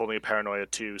 he was holding a paranoia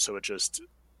too, so it just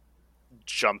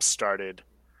jump-started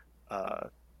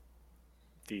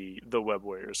the Web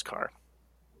Warriors car.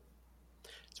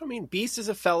 So, I mean, Beast is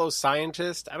a fellow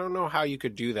scientist. I don't know how you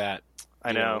could do that.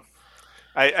 I know.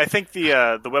 I think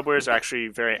the Web Warriors are actually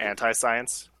very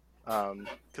anti-science,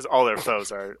 because all their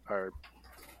foes are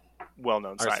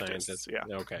well-known scientists. Yeah.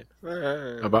 Okay.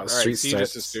 About street so you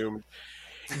just assumed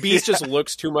Beast just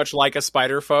looks too much like a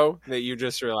spider foe that you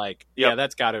just are like, yeah,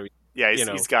 that's got to be. Yeah,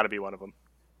 he's got to be one of them.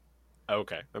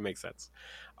 Okay, that makes sense.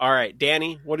 All right,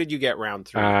 Danny, what did you get round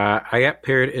 3? I got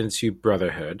paired into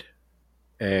Brotherhood,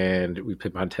 and we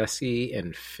played Montesi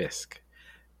and Fisk.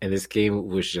 And this game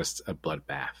was just a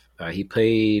bloodbath. He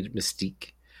played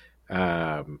Mystique,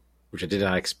 which I did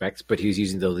not expect, but he was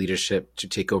using the leadership to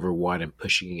take over one and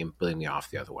pushing and blaming off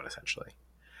the other one, essentially.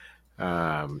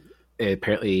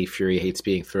 Apparently, Fury hates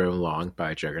being thrown long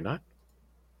by Juggernaut.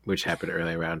 which happened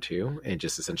early in round 2, and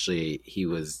just essentially he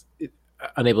was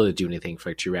unable to do anything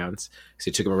for like 2 rounds. So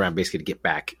it took him around basically to get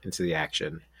back into the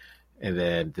action. And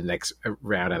then the next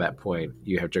round at that point,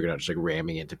 you have Juggernaut just like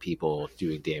ramming into people,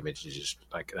 doing damage, and just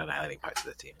like annihilating parts of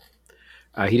the team.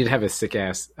 He did have a sick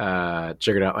ass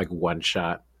Juggernaut like one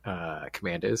shot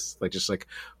commandos, like just like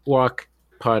walk,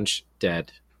 punch,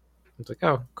 dead. It's like,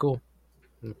 oh, cool.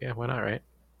 Yeah, why not, right?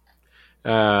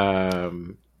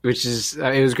 Which is,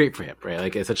 it was great for him, right?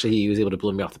 Like, essentially, he was able to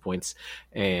blow me off the points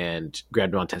and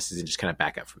grab him on tests and just kind of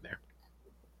back up from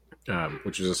there,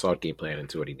 which was a solid game plan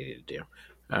into what he needed to do.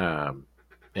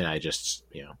 And I just,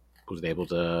 was able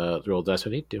to roll the dice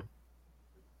when I need to.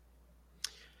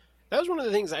 That was one of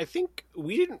the things I think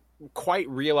we didn't quite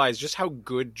realize just how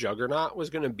good Juggernaut was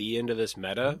going to be into this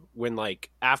meta when, like,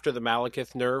 after the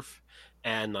Malekith nerf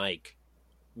and, like,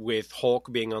 with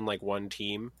Hulk being on, like, one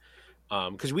team.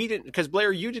 Because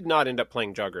Blair, you did not end up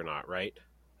playing Juggernaut, right?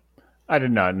 I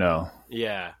did not know.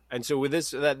 Yeah. And so with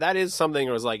this, that is something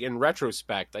that was like, in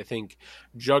retrospect, I think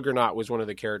Juggernaut was one of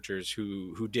the characters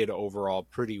who did overall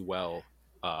pretty well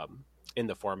in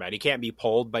the format. He can't be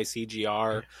pulled by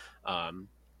CGR.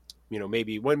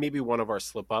 Maybe one of our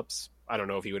slip ups. I don't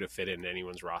know if he would have fit in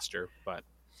anyone's roster, but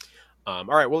all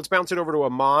right. Well, let's bounce it over to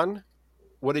Amon.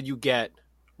 What did you get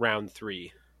round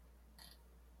 3?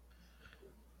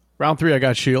 Round 3, I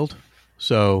got shield,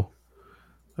 so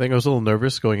I think I was a little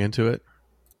nervous going into it,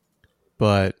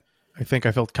 but I think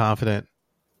I felt confident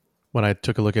when I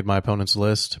took a look at my opponent's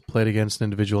list. Played against an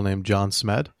individual named John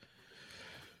Smed,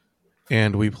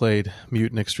 and we played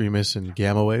Mutant Extremis and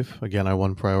Gamma Wave. Again, I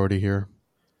won priority here,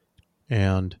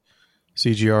 and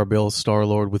CGR built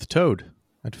Star-Lord with Toad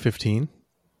at 15.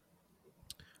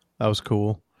 That was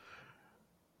cool.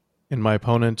 And my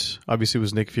opponent obviously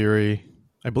was Nick Fury.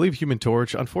 I believe Human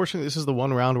Torch. Unfortunately, this is the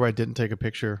one round where I didn't take a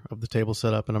picture of the table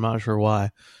setup, and I'm not sure why.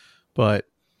 But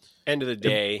end of the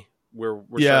day, we're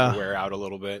starting to wear out a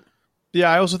little bit.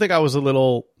 Yeah, I also think I was a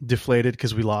little deflated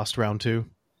because we lost round 2.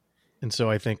 And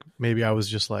so I think maybe I was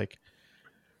just like,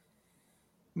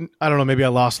 I don't know, maybe I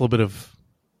lost a little bit of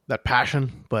that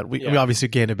passion, but we obviously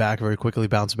gained it back very quickly,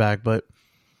 bounced back. But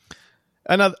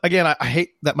again, I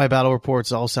hate that my battle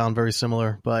reports all sound very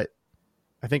similar, but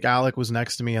I think Alec was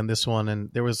next to me on this one,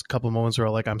 and there was a couple moments where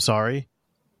I'm sorry.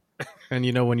 And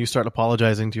when you start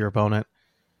apologizing to your opponent,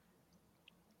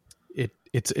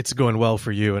 it's going well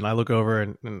for you. And I look over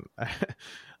and I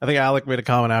think Alec made a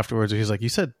comment afterwards where he's like, you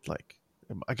said, like,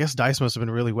 I guess dice must have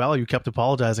been really well. You kept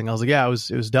apologizing. I was like, yeah, it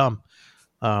was dumb.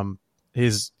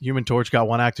 His Human Torch got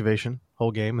 1 activation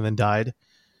whole game and then died.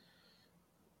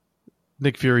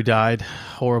 Nick Fury died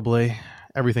horribly.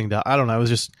 Everything died. I don't know. It was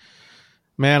just,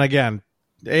 man, again,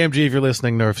 AMG, if you're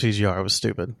listening, nerf CGR. It was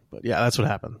stupid. But yeah, that's what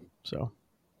happened. So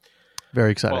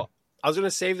very excited. Well, I was going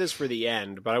to save this for the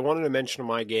end, but I wanted to mention in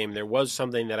my game, there was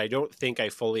something that I don't think I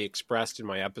fully expressed in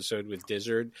my episode with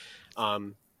Dizzard.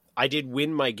 I did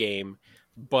win my game,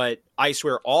 but I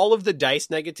swear all of the dice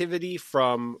negativity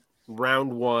from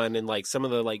round 1 and like some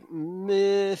of the like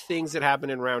things that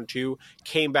happened in round 2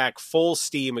 came back full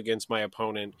steam against my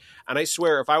opponent. And I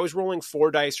swear if I was rolling 4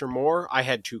 dice or more, I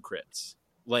had 2 crits.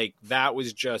 Like, that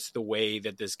was just the way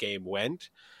that this game went.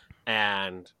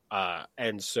 And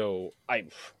so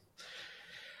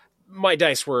my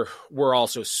dice were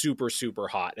also super, super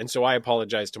hot. And so I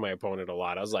apologized to my opponent a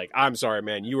lot. I was like, I'm sorry,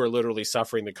 man, you are literally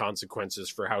suffering the consequences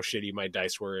for how shitty my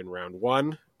dice were in round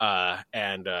 1.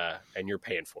 And you're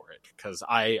paying for it. Cause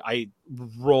I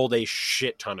rolled a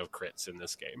shit ton of crits in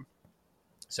this game.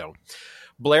 So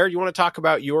Blair, you want to talk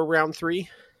about your round 3?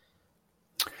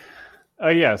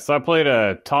 So I played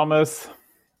Thomas,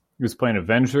 who was playing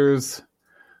Avengers.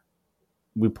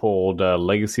 We pulled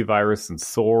Legacy Virus and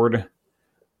Sword.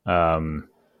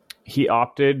 He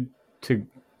opted to,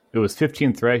 it was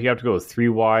 15 threat. He had to go with 3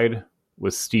 wide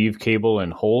with Steve, Cable,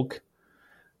 and Hulk.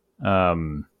 I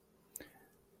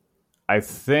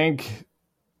think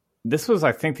this was,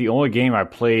 the only game I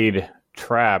played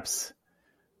traps,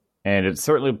 and it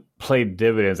certainly played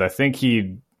dividends. I think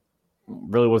he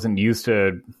really wasn't used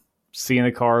to seeing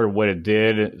the card, what it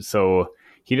did. So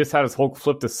he just had his Hulk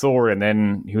flip the sword, and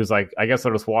then he was like, I guess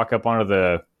I'll just walk up onto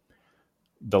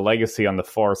the Legacy on the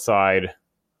far side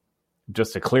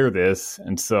just to clear this.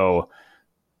 And so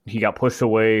he got pushed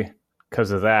away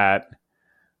because of that.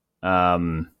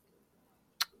 And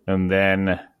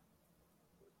then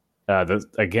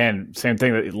again, same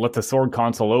thing, that let the sword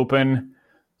console open.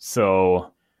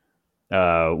 So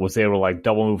was able to like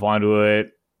double move onto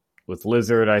it with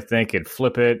Lizard, I think, and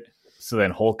flip it. So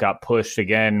then Hulk got pushed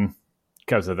again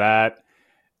because of that.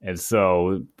 And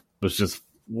so it was just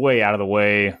way out of the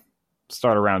way.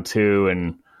 Start round 2,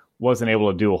 and wasn't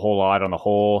able to do a whole lot on the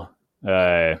whole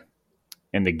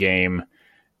in the game,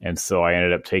 and so I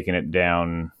ended up taking it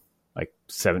down like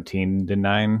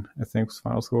 17-9, I think was the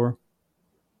final score.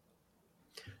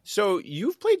 So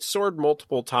you've played Sword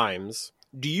multiple times.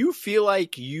 Do you feel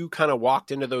like you kind of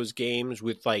walked into those games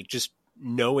with like just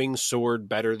knowing Sword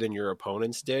better than your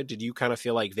opponents did? Did you kind of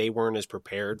feel like they weren't as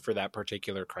prepared for that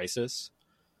particular crisis?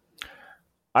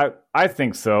 I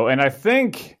think so. And I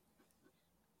think,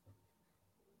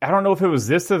 I don't know if it was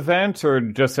this event or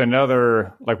just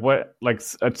another,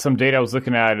 some data I was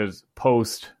looking at is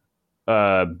post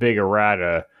Big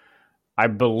Errata. I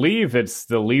believe it's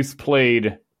the least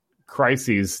played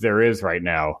crises there is right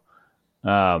now.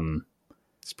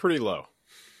 It's pretty low.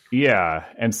 Yeah.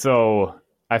 And so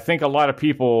I think a lot of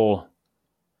people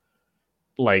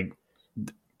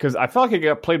because I felt like it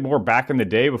got played more back in the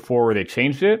day before they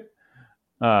changed it.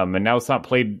 And now it's not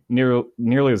played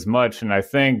nearly as much. And I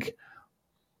think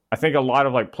a lot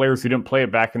of like players who didn't play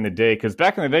it back in the day, because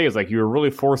back in the day, it's like you were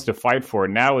really forced to fight for it.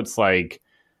 Now it's like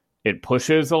it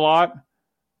pushes a lot.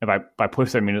 And by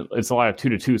push, I mean it's a lot of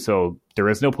 2-2, so there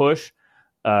is no push.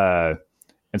 And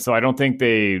so I don't think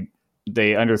they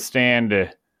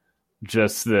understand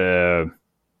just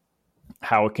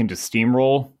how it can just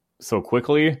steamroll so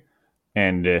quickly.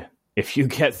 And if you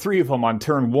get 3 of them on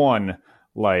turn 1,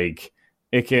 like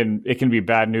it can be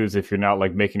bad news if you're not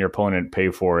like making your opponent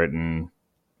pay for it. And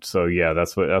so yeah,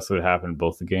 that's what happened in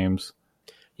both the games.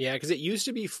 Yeah, because it used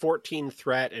to be 14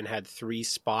 threat and had 3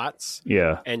 spots.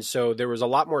 Yeah. And so there was a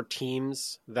lot more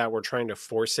teams that were trying to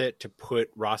force it to put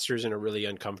rosters in a really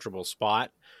uncomfortable spot.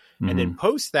 Mm-hmm. And then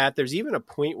post that, there's even a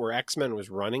point where X-Men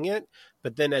was running it.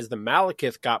 But then as the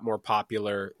Malekith got more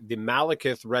popular, the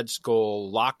Malekith Red Skull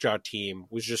Lockjaw team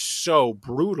was just so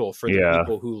brutal for the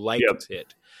people who liked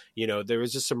it. You know, there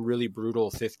was just some really brutal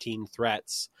 15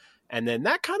 threats. And then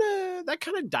that kind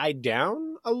of died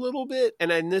down a little bit. And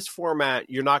in this format,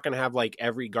 you're not going to have like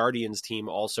every Guardians team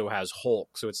also has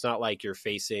Hulk. So it's not like you're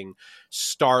facing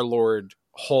Star-Lord,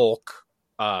 Hulk,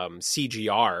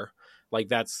 CGR. Like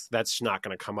that's not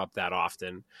going to come up that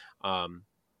often.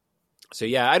 So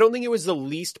yeah, I don't think it was the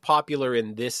least popular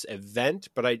in this event,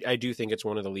 but I do think it's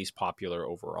one of the least popular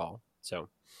overall. So.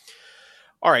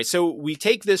 All right, so we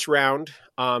take this round.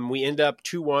 We end up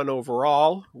 2-1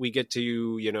 overall. We get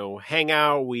to, hang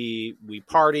out. We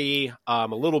party a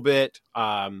little bit.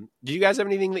 Do you guys have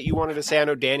anything that you wanted to say? I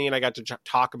know Danny and I got to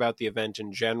talk about the event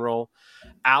in general.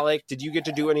 Alec, did you get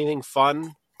to do anything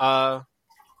fun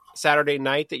Saturday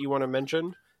night that you want to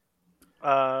mention?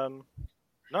 Not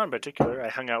in particular. I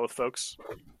hung out with folks.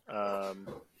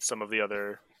 Some of the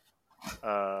other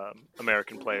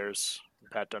American players,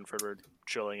 Pat Dunford, were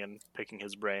chilling and picking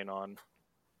his brain on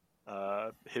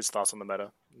his thoughts on the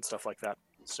meta and stuff like that.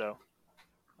 So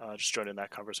just joined in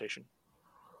that conversation.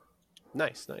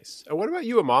 Nice. What about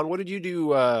you, Amon? What did you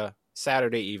do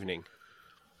Saturday evening?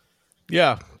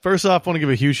 Yeah, first off, I want to give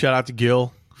a huge shout out to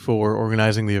Gil for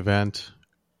organizing the event.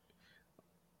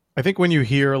 I think when you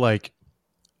hear like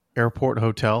airport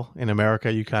hotel in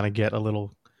America, you kind of get a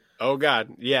little... Oh,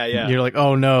 God. Yeah. You're like,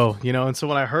 oh, no. And so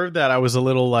when I heard that, I was a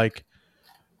little like...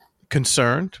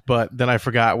 concerned, but then I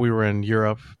forgot we were in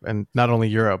Europe, and not only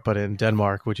Europe, but in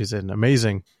Denmark, which is an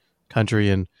amazing country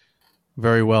and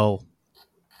very well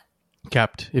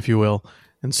kept, if you will.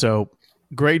 And so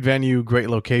great venue, great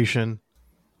location.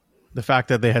 The fact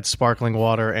that they had sparkling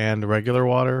water and regular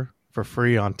water for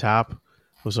free on tap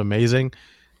was amazing.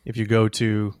 If you go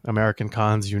to American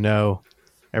cons,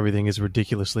 everything is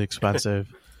ridiculously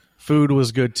expensive. Food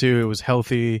was good too. It was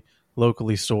healthy,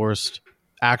 locally sourced,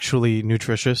 actually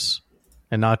nutritious,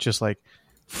 and not just like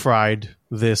fried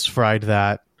this, fried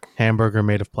that hamburger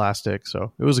made of plastic.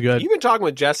 So it was good. You've been talking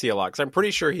with Jesse a lot, because I'm pretty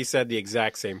sure he said the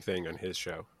exact same thing on his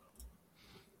show.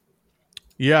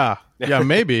 Yeah,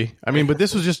 maybe. I mean, but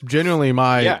this was just genuinely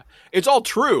my... Yeah, it's all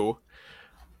true.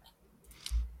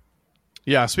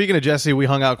 Yeah, speaking of Jesse, we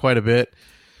hung out quite a bit.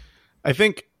 I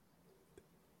think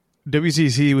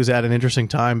WCC was at an interesting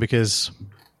time because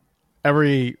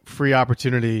every free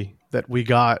opportunity that we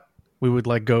got, we would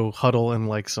like go huddle in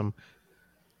like some...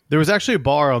 There was actually a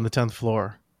bar on the 10th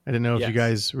floor. I didn't know if you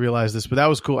guys realized this, but that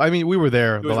was cool. I mean, we were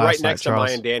there it was the last right next night, to Charles.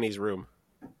 Maya and Danny's room.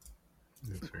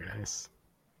 That's very nice.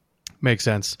 Makes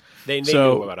sense. They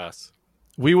knew about us.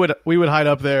 We would hide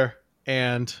up there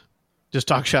and just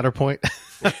talk Shatterpoint.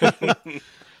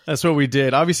 That's what we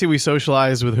did. Obviously, we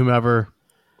socialized with whomever,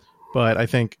 but I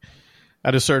think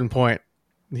at a certain point,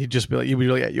 he'd just be like, "You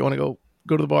want to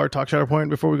go to the bar, talk Shatterpoint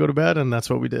before we go to bed?" And that's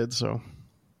what we did. So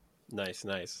Nice.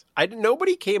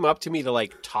 Nobody came up to me to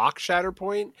like talk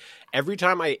Shatterpoint. Every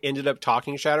time I ended up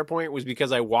talking Shatterpoint was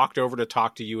because I walked over to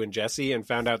talk to you and Jesse and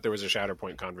found out there was a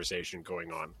Shatterpoint conversation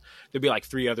going on. There'd be like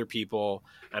 3 other people,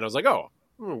 and I was like, "Oh,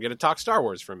 I'm gonna talk Star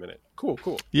Wars for a minute."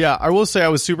 Cool. Yeah, I will say I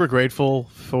was super grateful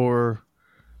for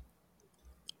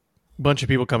a bunch of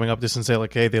people coming up to us and say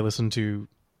like, "Hey, they listened to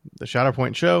the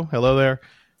Shatterpoint show. Hello there."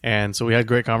 And so we had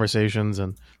great conversations,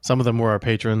 and some of them were our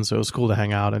patrons, so it was cool to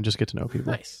hang out and just get to know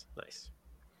people. Nice.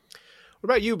 What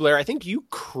about you, Blair? I think you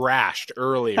crashed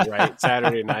early, right?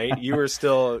 Saturday night. You were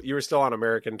still on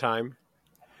American time.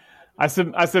 I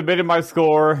submitted my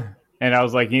score, and I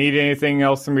was like, "You need anything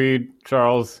else from me,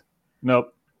 Charles?"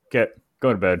 Nope. Go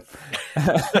to bed.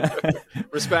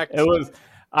 Respect. It was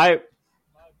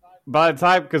by the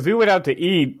time, because we went out to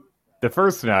eat the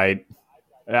first night,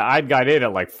 I got in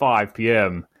at like 5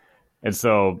 p.m. And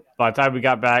so by the time we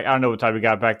got back, I don't know what time we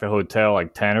got back to the hotel,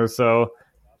 like 10 or so.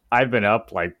 I'd been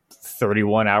up like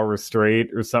 31 hours straight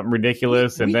or something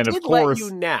ridiculous. And then, of course, let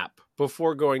you nap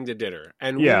before going to dinner.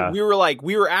 And yeah. we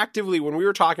were actively, when we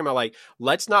were talking about like,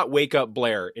 let's not wake up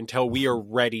Blair until we are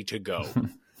ready to go.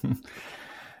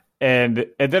 and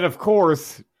then, of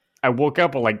course, I woke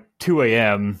up at like 2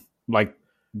 a.m., like,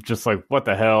 just like, what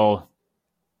the hell?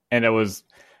 And it was,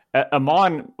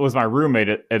 Amon was my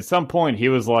roommate. At some point, he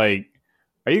was like,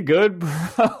 "Are you good,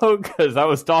 bro?" Because I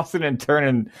was tossing and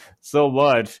turning so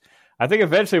much. I think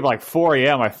eventually, by like 4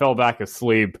 a.m., I fell back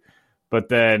asleep. But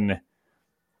then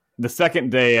the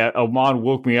second day, Amon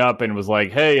woke me up and was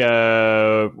like, "Hey,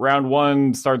 round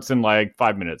 1 starts in like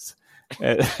 5 minutes."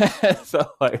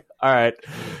 So, like, all right.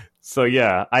 So,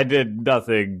 yeah, I did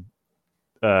nothing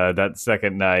that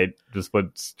second night. Just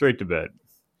went straight to bed.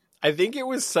 I think it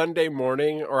was Sunday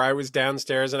morning, or I was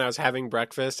downstairs and I was having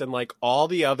breakfast, and like all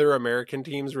the other American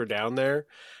teams were down there,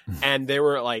 and they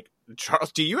were like,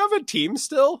 "Charles, do you have a team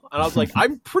still?" And I was like,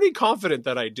 "I'm pretty confident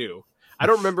that I do." I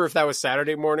don't remember if that was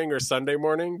Saturday morning or Sunday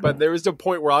morning, but there was a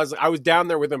point where I was down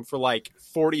there with them for like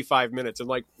 45 minutes, and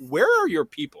like, "Where are your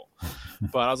people?"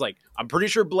 But I was like, "I'm pretty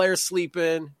sure Blair's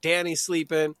sleeping, Danny's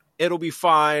sleeping. It'll be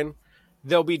fine.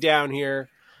 They'll be down here."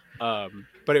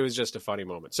 But it was just a funny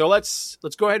moment. So let's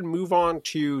go ahead and move on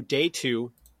to day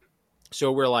 2.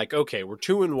 So we're like, okay, we're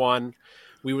 2-1.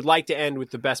 We would like to end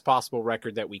with the best possible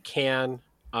record that we can.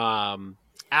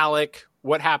 Alec,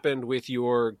 what happened with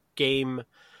your game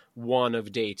 1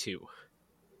 of day 2?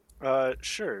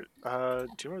 Sure. Do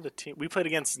you remember the team? We played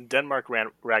against Denmark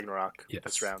Ragnarok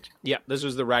this round. Yeah, this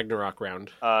was the Ragnarok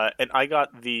round. And I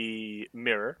got the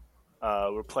mirror.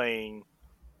 We're playing...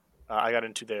 I got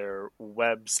into their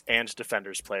webs and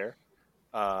defenders player.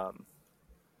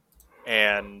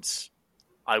 And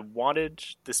I wanted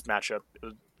this matchup.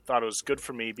 Thought it was good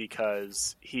for me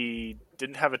because he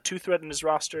didn't have a 2-threat in his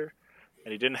roster,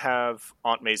 and he didn't have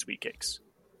Aunt May's wheat cakes.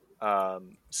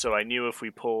 So I knew if we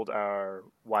pulled our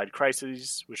wide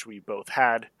crises, which we both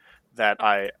had, that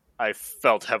I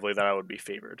felt heavily that I would be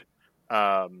favored.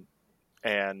 And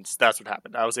that's what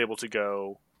happened. I was able to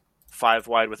go 5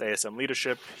 wide with ASM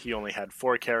leadership. He only had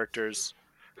 4 characters.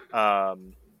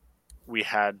 We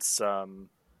had some.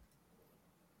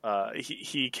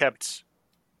 He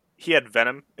had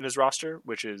Venom in his roster,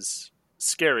 which is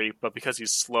scary, but because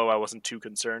he's slow, I wasn't too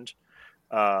concerned.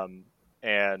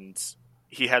 And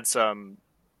he had some.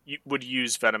 Would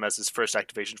use Venom as his first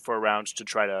activation for a round to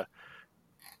try to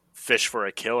fish for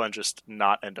a kill and just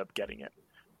not end up getting it.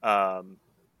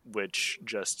 Which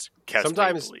just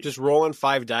sometimes just rolling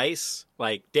 5 dice.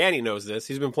 Like Danny knows this.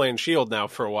 He's been playing Shield now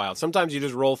for a while. Sometimes you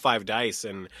just roll 5 dice,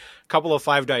 and a couple of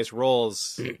 5 dice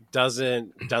rolls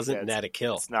doesn't net a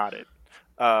kill. It's not it.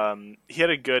 He had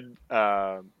a good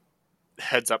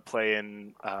heads up play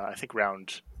in I think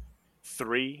round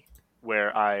 3,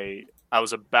 where I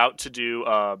was about to do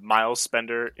a Miles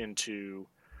Spender into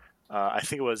I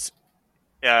think it was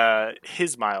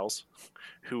his Miles,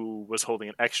 who was holding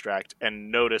an extract,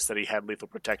 and noticed that he had Lethal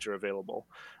Protector available.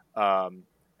 And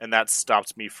that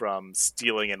stopped me from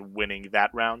stealing and winning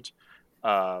that round.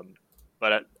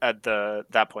 But at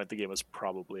that point, the game was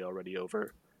probably already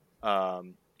over.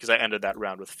 Because I ended that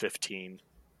round with 15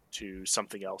 to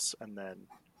something else, and then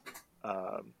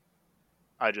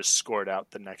I just scored out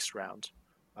the next round,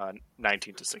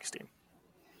 19-16.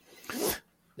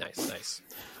 Nice.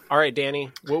 All right,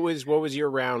 Danny, what was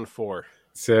your round 4?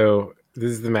 So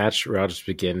this is the match where I'll just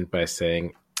begin by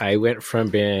saying I went from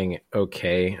being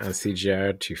okay on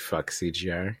CGR to fuck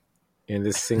CGR in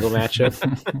this single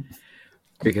matchup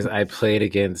because I played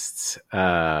against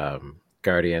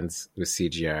Guardians with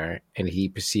CGR, and he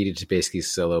proceeded to basically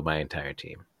solo my entire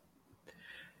team.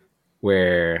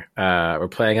 Where we're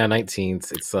playing on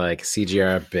 19th, it's like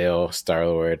CGR, Bill,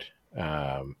 Star-Lord,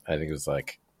 I think it was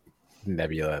like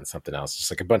Nebula and something else,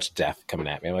 just like a bunch of death coming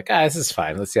at me. I'm like, this is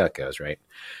fine. Let's see how it goes, right?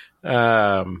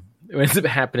 What ends up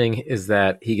happening is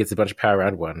that he gets a bunch of power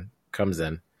round one, comes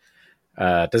in,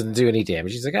 doesn't do any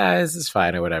damage. He's like, this is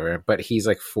fine or whatever. But he's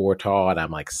like 4 tall and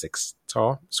I'm like 6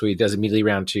 tall. So he does immediately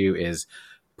round 2 is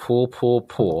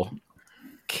pull,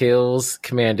 kills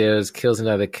commandos, kills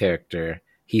another character.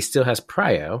 He still has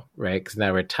prio, right? Because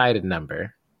now we're tied in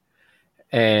number.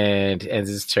 And ends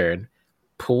his turn.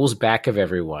 Pulls back of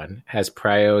everyone, has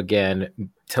prio again,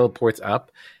 teleports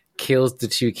up, kills the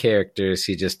 2 characters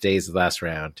he just dazed the last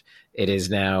round. It is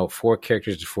now 4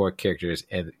 characters to 4 characters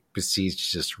and proceeds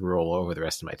to just roll over the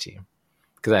rest of my team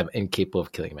because I'm incapable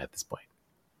of killing him at this point.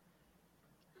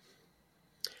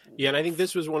 Yeah, and I think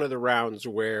this was one of the rounds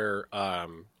where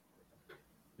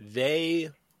they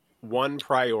won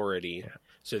priority. Yeah.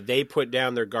 So they put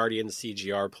down their Guardian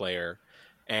CGR player,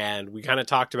 and we kind of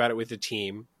talked about it with the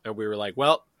team, and we were like,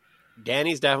 well,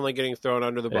 Danny's definitely getting thrown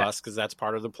under the bus because that's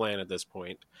part of the plan at this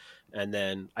point. And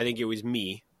then I think it was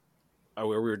me where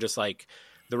we were just like,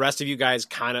 the rest of you guys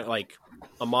kind of like,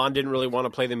 Amon didn't really want to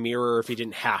play the mirror if he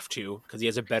didn't have to because he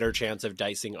has a better chance of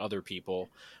dicing other people.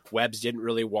 Webbs didn't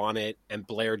really want it, and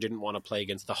Blair didn't want to play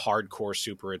against the hardcore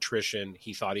super attrition.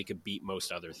 He thought he could beat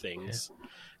most other things. Yeah.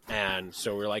 And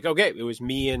so we're like, okay, it was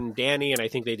me and Danny, and I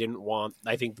think they didn't want,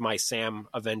 I think my Sam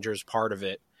Avengers part of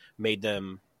it made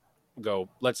them go,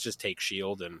 let's just take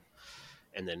Shield, and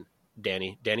then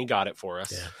Danny got it for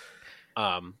us. Yeah.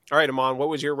 All right, Amon, what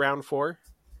was your round 4?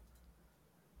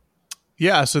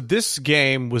 Yeah, so this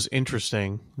game was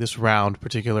interesting, this round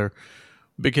particular,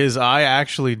 because I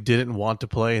actually didn't want to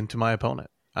play into my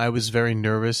opponent. I was very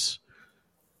nervous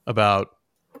about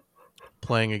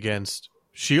playing against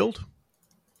Shield,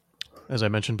 as I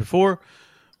mentioned before,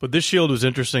 but this Shield was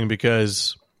interesting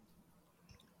because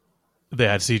they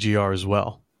had CGR as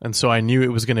well. And so I knew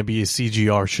it was going to be a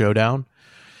CGR showdown.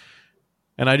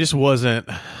 And I just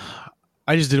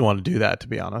didn't want to do that, to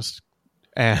be honest.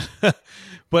 And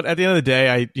but at the end of the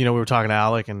day, we were talking to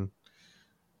Alec and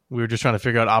we were just trying to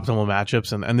figure out optimal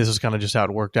matchups, and this is kind of just how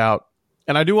it worked out.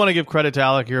 And I do want to give credit to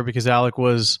Alec here because Alec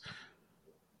was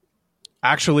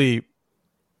actually,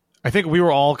 I think we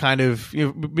were all kind of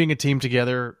being a team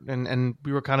together, and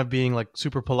we were kind of being like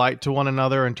super polite to one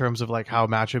another in terms of like how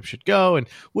matchups should go and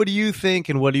what do you think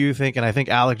and what do you think. And I think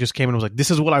Alec just came in and was like,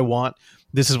 this is what I want,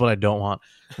 this is what I don't want.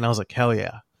 And I was like, hell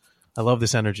yeah, I love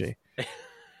this energy.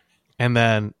 And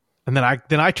then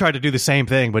I tried to do the same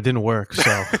thing, but it didn't work.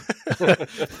 So,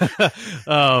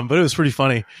 but it was pretty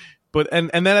funny. But and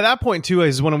then at that point too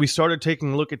is when we started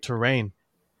taking a look at terrain,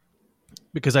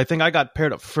 because I think I got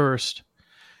paired up first.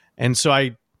 And so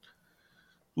I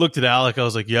looked at Alec. I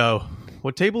was like, yo,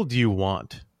 what table do you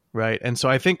want? Right. And so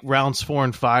I think rounds 4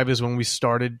 and 5 is when we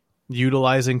started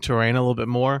utilizing terrain a little bit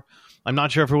more. I'm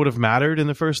not sure if it would have mattered in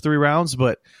the first 3 rounds,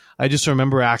 but I just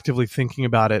remember actively thinking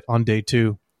about it on day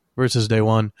 2 versus day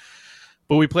 1.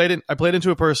 But I played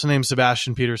into a person named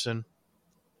Sebastian Peterson.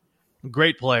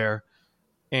 Great player.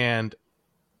 And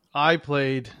we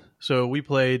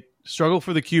played Struggle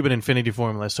for the Cube and Infinity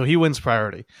Formula. So he wins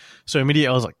priority. So immediately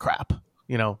I was like, crap,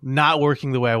 not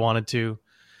working the way I wanted to.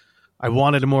 I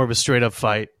wanted more of a straight up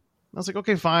fight. I was like,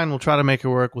 okay, fine. We'll try to make it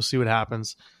work. We'll see what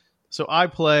happens. So I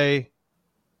play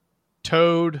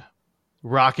Toad,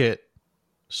 Rocket,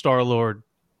 Star-Lord,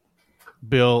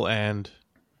 Bill, and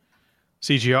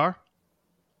CGR.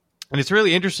 And it's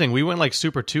really interesting. We went like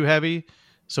super 2 heavy.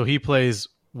 So he plays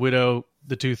Widow,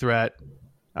 the 2-threat,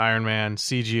 Iron Man,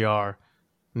 CGR,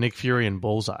 Nick Fury, and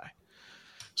Bullseye.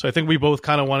 So I think we both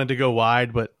kind of wanted to go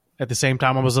wide, but at the same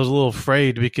time I was a little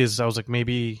afraid because I was like,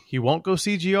 maybe he won't go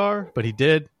CGR, but he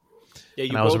did. Yeah,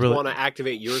 you both want to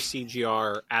activate your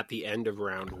CGR at the end of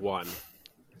round 1.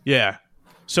 Yeah.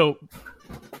 So,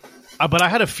 but I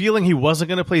had a feeling he wasn't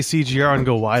going to play CGR and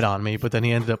go wide on me, but then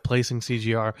he ended up placing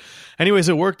CGR. Anyways,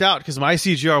 it worked out because my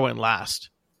CGR went last.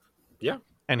 Yeah.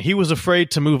 And he was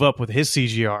afraid to move up with his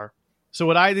CGR. So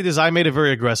what I did is I made a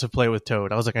very aggressive play with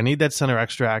Toad. I was like, I need that center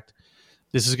extract.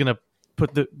 This is going to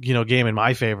put the game in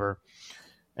my favor.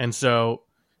 And so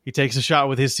he takes a shot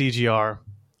with his CGR.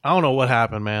 I don't know what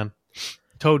happened, man.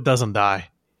 Toad doesn't die.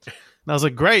 And I was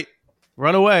like, great,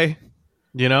 run away,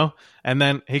 And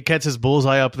then he gets his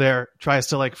Bullseye up there, tries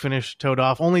to like finish Toad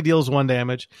off, only deals 1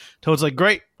 damage. Toad's like,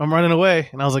 great, I'm running away.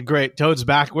 And I was like, great, Toad's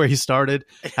back where he started,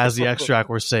 has the extract,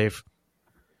 we're safe.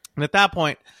 And at that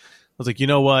point, I was like, you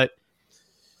know what?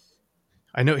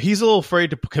 I know he's a little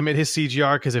afraid to commit his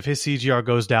CGR because if his CGR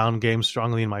goes down, game's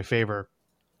strongly in my favor.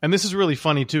 And this is really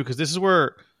funny too, because this is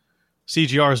where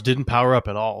CGRs didn't power up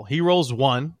at all. He rolls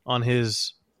 1 on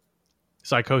his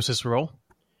Psychosis roll.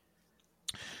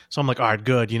 So I'm like, all right,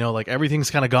 good. Like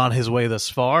everything's kind of gone his way thus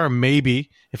far.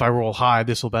 Maybe if I roll high,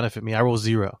 this will benefit me. I roll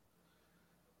 0.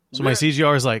 So my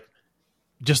CGR is like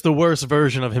just the worst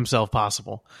version of himself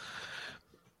possible.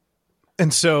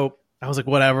 And so I was like,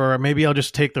 whatever, maybe I'll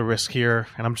just take the risk here.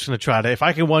 And I'm just going to try to, if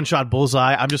I can one-shot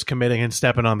Bullseye, I'm just committing and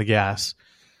stepping on the gas.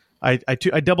 I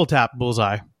double tap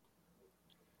Bullseye. And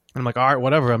I'm like, all right,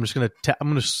 whatever. I'm just going to I'm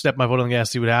going to step my foot on the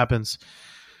gas, see what happens.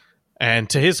 And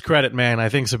to his credit, man, I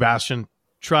think Sebastian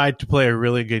tried to play a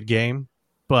really good game,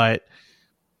 but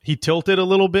he tilted a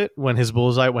little bit when his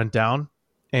Bullseye went down.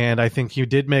 And I think he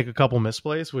did make a couple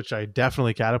misplays, which I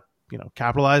definitely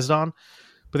capitalized on.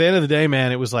 But at the end of the day,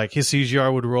 man, it was like his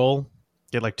CGR would roll,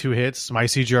 get like 2 hits. My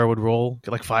CGR would roll,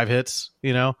 get like 5 hits.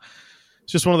 It's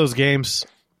just one of those games.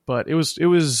 But it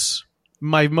was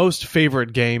my most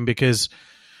favorite game because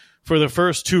for the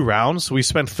first 2 rounds, we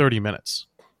spent 30 minutes.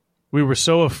 We were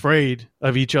so afraid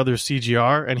of each other's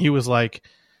CGR, and he was like,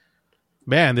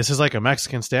 man, this is like a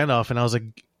Mexican standoff. And I was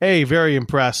like, hey, very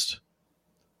impressed,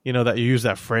 that you use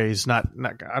that phrase. Not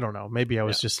I don't know. Maybe I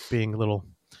was just being a little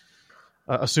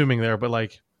assuming there, but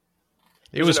like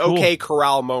it was an cool. okay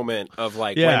corral moment of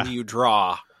like, when do you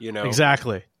draw?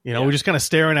 Exactly. We're just kind of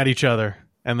staring at each other,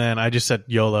 and then I just said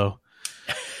YOLO,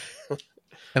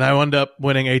 and I wound up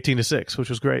winning 18-6, which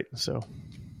was great. So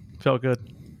felt good.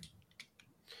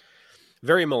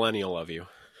 Very millennial of you.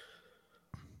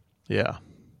 Yeah,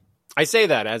 I say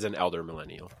that as an elder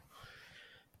millennial.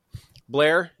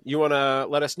 Blair, you want to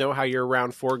let us know how your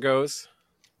round 4 goes?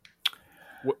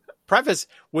 Preface,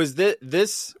 was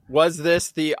this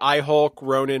the I-Hulk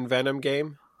Ronin Venom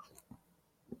game?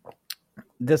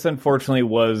 This unfortunately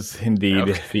was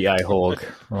indeed the I-Hulk.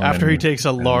 After he takes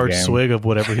a large swig of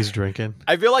whatever he's drinking.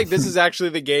 I feel like this is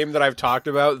actually the game that I've talked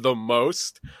about the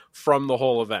most from the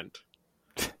whole event.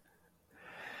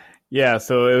 Yeah,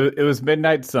 so it was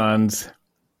Midnight Suns,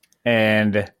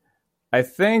 and I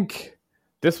think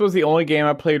this was the only game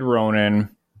I played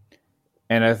Ronin.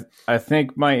 And I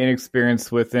think my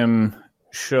inexperience with him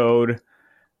showed.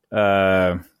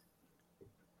 I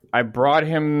brought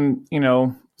him,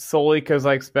 solely because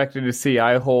I expected to see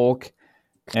I-Hulk,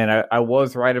 and I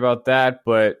was right about that.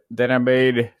 But then I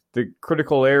made the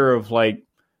critical error of like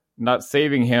not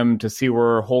saving him to see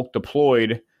where Hulk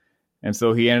deployed, and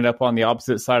so he ended up on the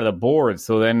opposite side of the board.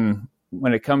 So then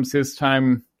when it comes his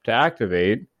time to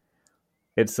activate,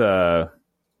 it's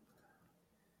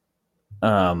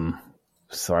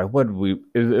sorry, what did we?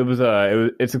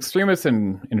 It's Extremis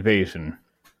and Invasion.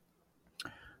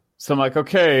 So I'm like,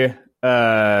 okay,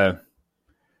 I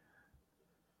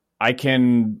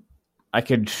can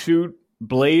shoot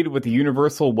Blade with the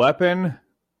universal weapon,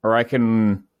 or I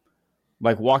can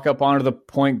like walk up onto the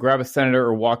point, grab a Senator,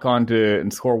 or walk onto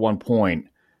and score 1 point.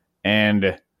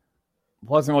 And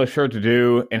wasn't really sure what to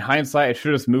do. In hindsight, I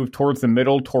should have just moved towards the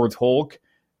middle, towards Hulk,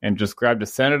 and just grabbed a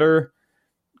Senator.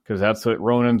 Because that's what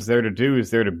Ronin's there to do, is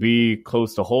there to be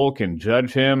close to Hulk and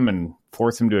judge him and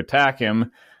force him to attack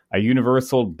him. I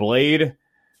universal Blade.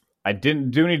 I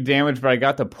didn't do any damage, but I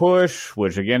got the push,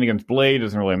 which again against Blade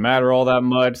doesn't really matter all that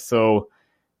much. So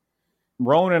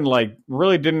Ronin like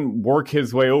really didn't work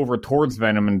his way over towards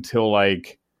Venom until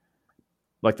like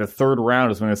the 3rd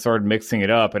round is when I started mixing it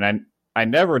up. And I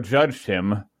never judged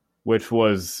him, which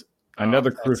was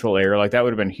another crucial error. Like that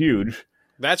would have been huge.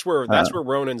 That's where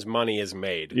Ronin's money is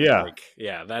made. Yeah.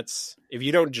 That's if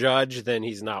you don't judge, then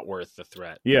he's not worth the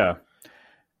threat. Yeah.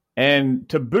 And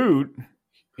to boot,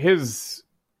 his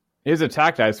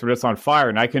attack dice were just on fire,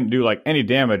 and I couldn't do like any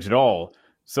damage at all.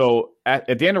 So at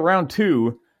the end of round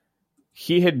 2,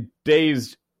 he had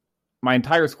dazed my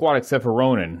entire squad except for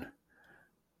Ronin.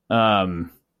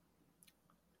 And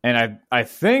I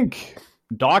think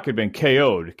Doc had been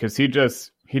KO'd because he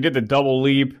did the double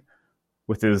leap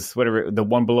with his the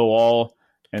one below all,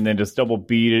 and then just double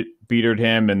beatered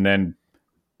him, and then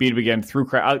beat him again through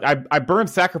crowd. I burned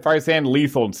Sacrifice and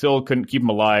Lethal and still couldn't keep him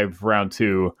alive round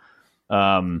 2.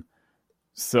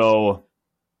 So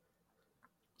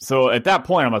at that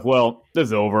point I'm like, well, this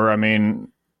is over. I mean,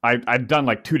 I'd done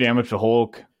like 2 damage to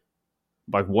Hulk,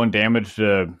 like 1 damage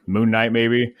to Moon Knight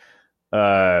maybe.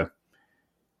 But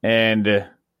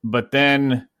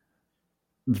then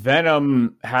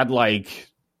Venom had like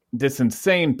this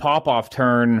insane pop-off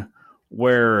turn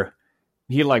where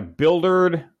he like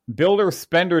builder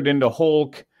spendered into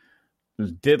Hulk,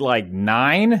 did like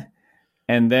 9,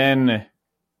 and then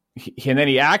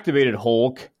he activated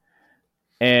Hulk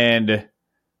and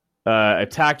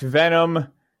attacked Venom.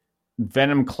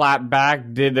 Venom clapped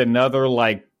back, did another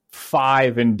like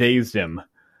 5 and dazed him.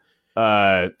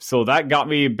 So that got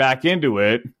me back into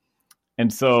it.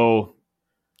 And so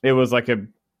it was like a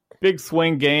big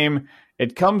swing game.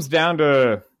 it comes down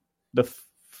to the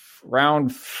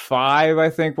round 5, I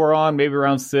think we're on, maybe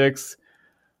round 6.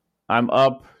 I'm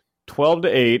up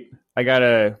 12-8. I got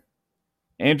a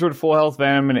Android full health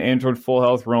Venom and Android full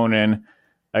health Ronin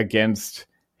against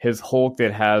his Hulk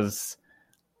that has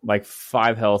like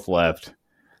 5 health left.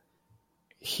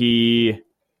 He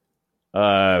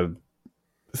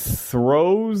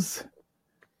throws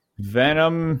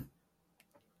Venom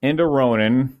into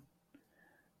Ronin.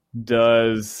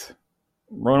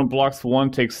 Ronin blocks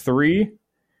 1, takes 3.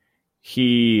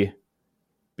 He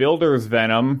builders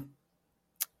Venom,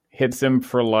 hits him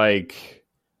for like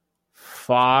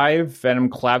 5. Venom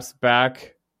claps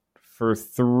back for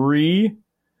 3.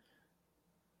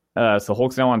 So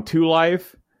Hulk's now on 2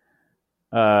 life.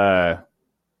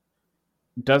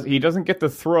 He doesn't get the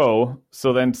throw,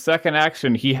 so then second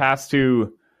action he has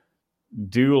to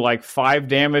do like 5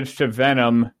 damage to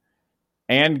Venom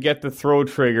and get the throw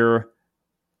trigger,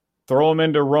 throw him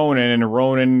into Ronin, and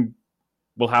Ronin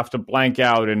will have to blank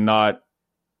out and not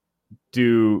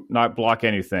block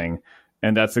anything.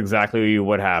 And that's exactly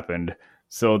what happened.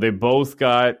 So they both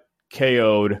got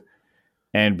KO'd,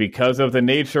 and because of the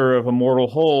nature of Immortal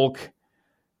Hulk,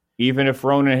 even if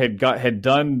Ronin had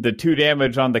done the 2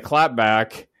 damage on the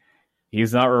clapback,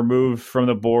 he's not removed from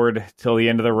the board till the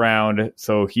end of the round.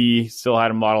 So he still had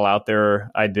a model out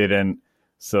there. I didn't.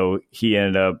 So he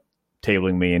ended up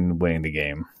tabling me and winning the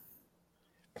game.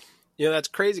 You know, that's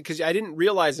crazy because I didn't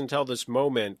realize until this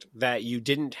moment that you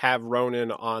didn't have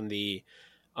Ronin on the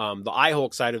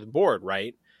iHulk side of the board,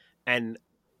 right? And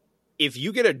if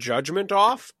you get a judgment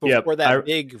off before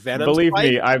big Venom believe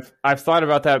spike, me, I've thought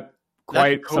about that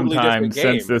quite totally some time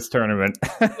since this tournament.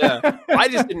 Yeah, I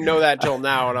just didn't know that till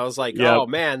now, and I was like, oh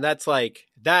man, that's like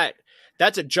that.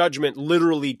 That's a judgment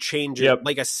literally changes,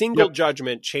 like a single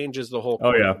judgment changes the whole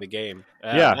course of the game.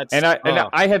 And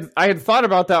I had thought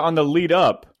about that on the lead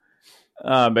up,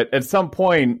 but at some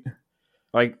point,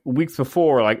 like weeks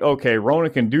before, like okay,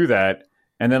 Ronin can do that,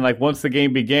 and then like once the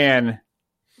game began,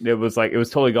 it was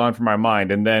totally gone from my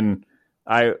mind, and then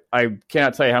I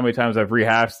cannot tell you how many times I've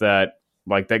rehashed that.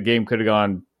 Like that game could have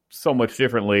gone so much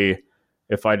differently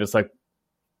if I just like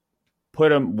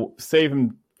save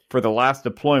him for the last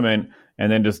deployment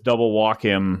and then just double walk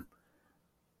him.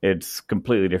 It's a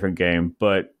completely different game,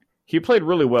 but he played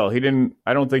really well.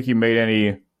 I don't think he made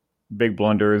any big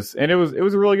blunders, and it was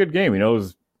a really good game. You know, it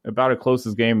was about as close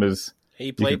as game as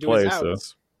he played to his outs.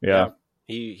 So, yeah.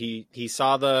 He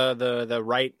saw the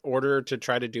right order to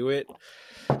try to do it.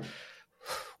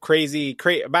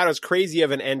 About as crazy of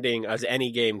an ending as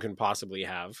any game can possibly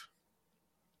have.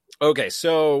 Okay,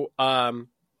 so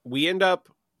we end up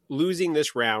losing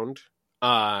this round,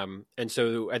 and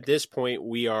so at this point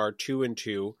we are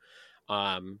 2-2.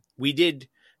 We did,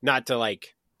 not to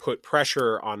like put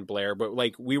pressure on Blair, but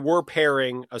like we were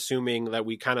pairing, assuming that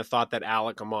we kind of thought that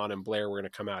Alec, Amon, and Blair were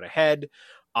going to come out ahead.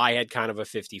 I had kind of a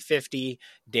 50-50.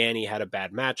 Danny had a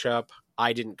bad matchup.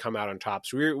 I didn't come out on top.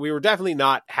 So we were definitely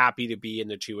not happy to be in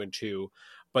the 2-2,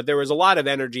 but there was a lot of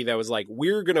energy that was like,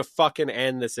 we're going to fucking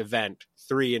end this event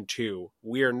 3-2.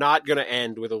 We are not going to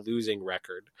end with a losing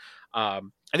record. I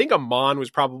think Amon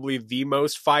was probably the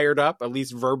most fired up, at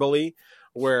least verbally,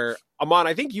 where Amon,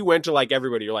 I think you went to like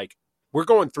everybody. You're like, we're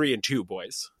going 3-2,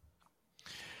 boys.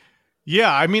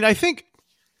 Yeah. I mean, I think,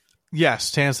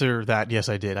 yes, to answer that, yes,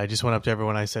 I did. I just went up to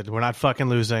everyone. I said, we're not fucking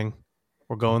losing.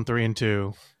 We're going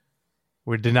 3-2.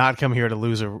 We did not come here to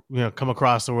lose come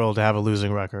across the world to have a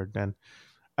losing record. And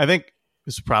I think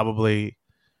it's probably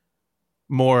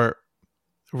more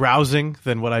rousing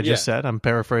than what I just said. I'm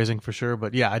paraphrasing for sure,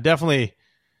 but yeah, I wasn't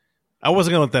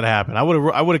gonna let that happen. I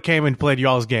would have came and played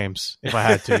y'all's games if I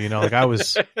had to.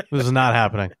 This is not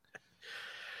happening.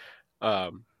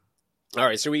 All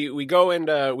right, so we go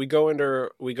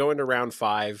into round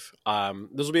 5.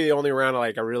 This will be the only round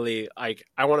like I really like.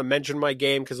 I want to mention my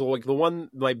game because like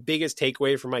my biggest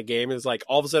takeaway from my game is like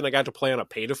all of a sudden I got to play on a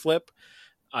pay to flip.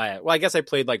 I guess I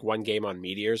played like one game on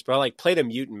Meteors, but I like played a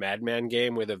Mutant Madman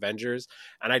game with Avengers,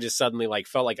 and I just suddenly like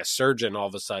felt like a surgeon all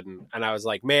of a sudden, and I was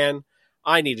like, man,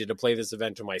 I needed to play this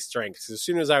event to my strengths. As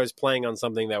soon as I was playing on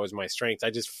something that was my strength, I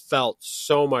just felt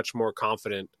so much more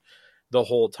confident the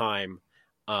whole time.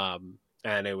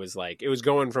 And it was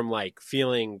going from like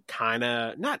feeling kind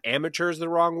of, not amateur is the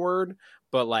wrong word,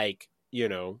 but like,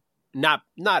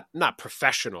 not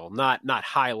professional, not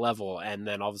high level. And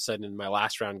then all of a sudden in my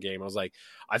last round game,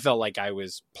 I felt like I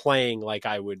was playing like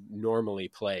I would normally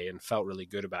play and felt really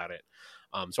good about it.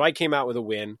 So I came out with a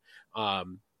win.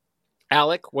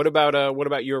 Alec, what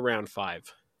about your round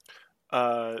 5?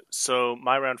 So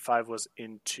my round 5 was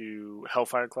into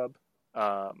Hellfire Club.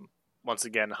 Once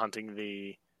again, hunting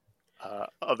the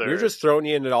other. We're just throwing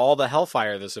you into all the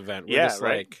hellfire this event. We're yeah, just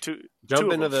right. like Two jump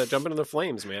of into them. the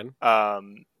flames, man.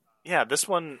 Yeah, this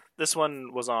one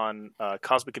was on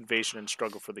Cosmic Invasion and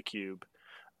Struggle for the Cube,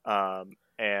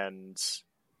 and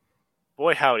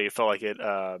boy howdy, it felt like it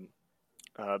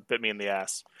bit me in the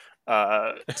ass.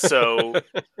 So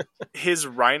his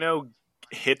Rhino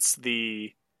hits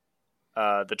the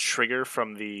trigger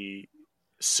from the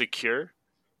secure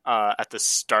at the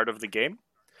start of the game.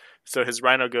 So his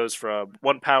Rhino goes from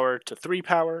 1 power to 3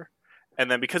 power,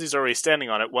 and then because he's already standing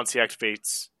on it, once he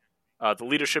activates the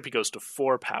leadership, he goes to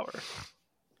 4 power.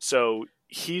 So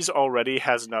he's already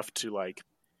has enough to like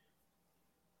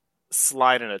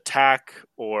slide an attack,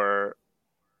 or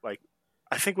like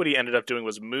I think what he ended up doing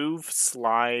was move,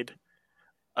 slide,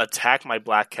 attack my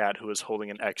Black Cat who is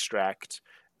holding an extract,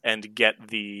 and get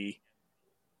the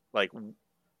like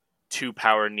 2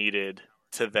 power needed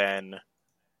to then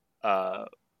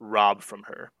rob from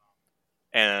her.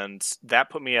 And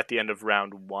that put me at the end of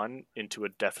round 1 into a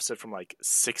deficit from like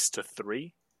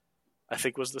 6-3, I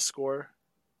think was the score.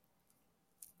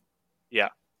 Yeah,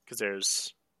 because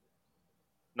there's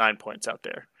 9 points out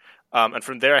there. And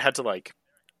from there I had to like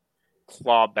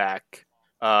claw back.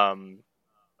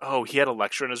 He had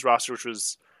Electra in his roster, which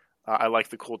was I like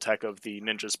the cool tech of the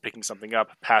ninjas picking something up,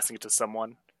 passing it to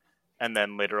someone, and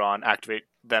then later on activate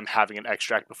them having an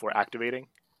extract before activating.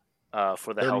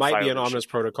 For the there Hellfire might be an leadership. Omnis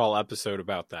Protocol episode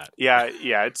about that. Yeah,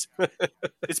 it's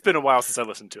been a while since I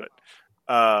listened to it.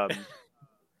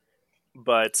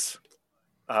 But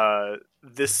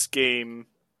this game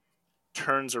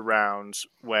turns around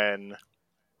when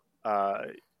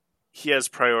he has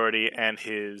priority and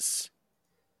his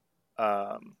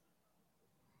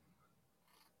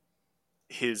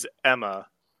Emma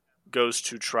goes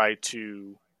to try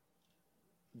to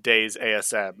daze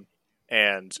ASM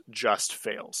and just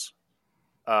fails,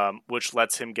 which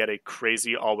lets him get a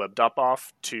crazy all webbed up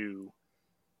off to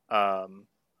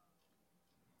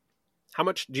How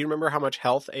much do you remember how much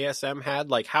health ASM had?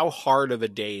 Like how hard of a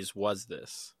daze was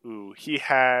this? he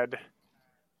had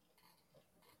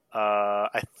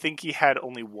I think he had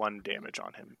only 1 damage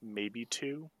on him, maybe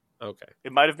 2. Okay.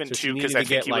 It might have been So she 2 because needed I to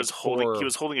think get, he was like, holding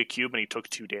 4. a cube and he took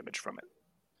 2 damage from it.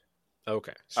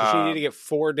 Okay. So she needed to get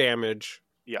 4 damage.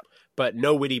 Yeah. But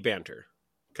no witty banter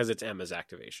because it's Emma's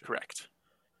activation. Correct.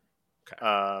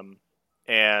 Okay.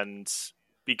 And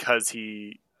because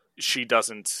she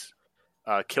doesn't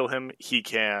kill him, he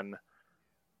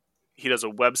does a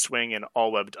web swing and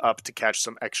all webbed up to catch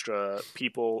some extra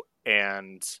people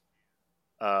and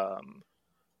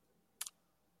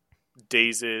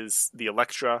dazes the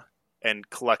Electra and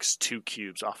collects 2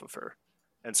 cubes off of her.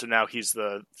 And so now he's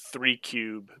the 3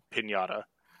 cube pinata.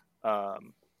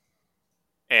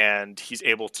 And he's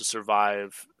able to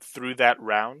survive through that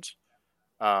round.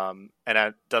 And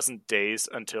it doesn't daze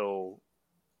until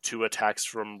 2 attacks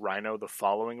from Rhino the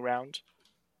following round,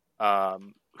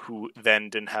 who then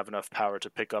didn't have enough power to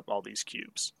pick up all these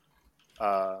cubes,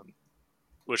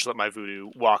 which let my Voodoo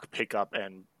walk, pick up,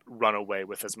 and run away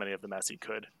with as many of them as he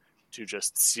could to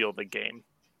just seal the game.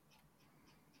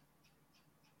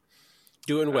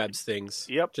 Doing webs things.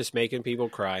 Yep. Just making people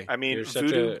cry. I mean, You're such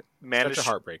Voodoo a managed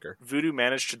heartbreaker. Voodoo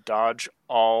managed to dodge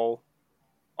all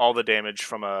the damage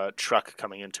from a truck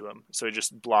coming into him. So he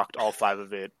just blocked all 5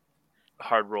 of it.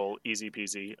 Hard roll, easy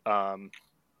peasy. Can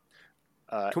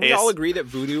we all agree that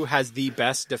Voodoo has the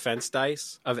best defense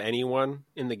dice of anyone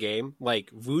in the game? Like,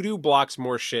 Voodoo blocks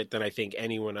more shit than I think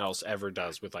anyone else ever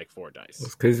does with, like, 4 dice.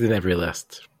 It's because he's in every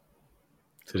list.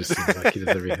 So it just seems like he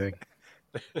does everything.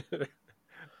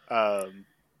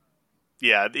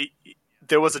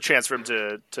 There was a chance for him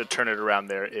to turn it around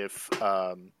there if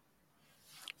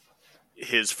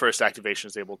his first activation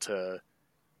is able to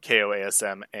KO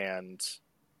ASM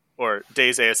or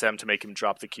daze ASM to make him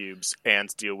drop the cubes and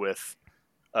deal with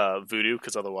Voodoo,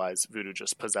 because otherwise Voodoo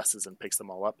just possesses and picks them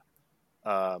all up.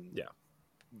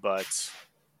 But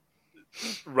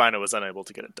Rhino was unable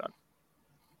to get it done.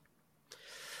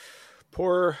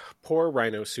 Poor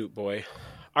Rhino Suit Boy.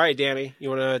 All right, Danny, you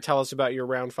want to tell us about your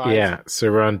round 5? Yeah,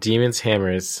 so we're on Demon's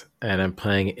Hammers, and I'm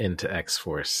playing into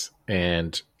X-Force.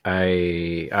 And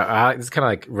I this kind of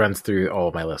like runs through all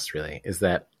of my list, really, is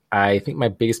that I think my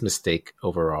biggest mistake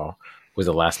overall was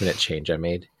a last-minute change I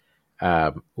made,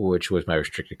 which was my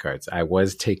restricted cards. I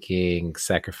was taking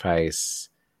Sacrifice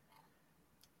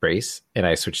Brace, and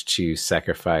I switched to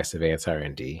Sacrifice Advance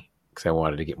R&D because I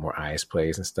wanted to get more eyes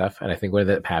plays and stuff. And I think what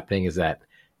ended up happening is that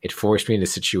it forced me into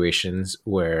situations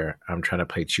where I'm trying to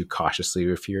play too cautiously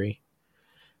with Fury,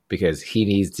 because he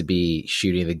needs to be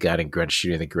shooting the gun and Grunt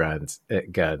shooting the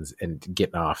guns and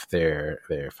getting off their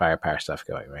firepower stuff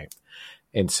going, right?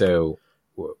 And so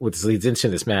what this leads into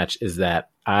this match is that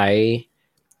I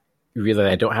realize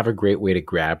I don't have a great way to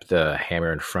grab the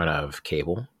hammer in front of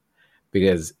Cable,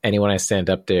 because anyone I stand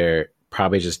up there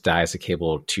probably just dies to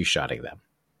Cable two-shotting them.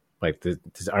 Like, there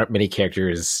aren't many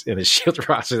characters in the Shield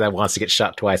roster that wants to get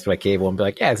shot twice by Cable and be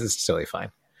like, yeah, this is totally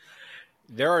fine.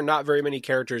 There are not very many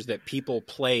characters that people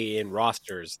play in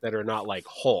rosters that are not like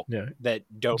Hulk, that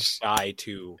don't die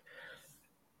to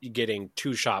getting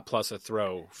 2-shot plus a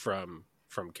throw from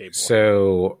Cable.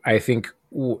 So I think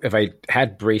if I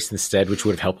had Brace instead, which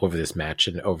would have helped over this match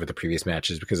and over the previous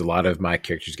matches, because a lot of my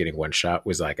characters getting 1-shot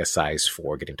was like a size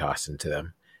 4 getting tossed into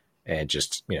them and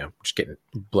just getting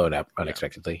blown up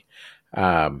unexpectedly.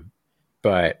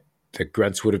 But the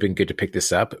grunts would have been good to pick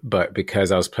this up, but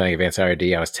because I was playing Advanced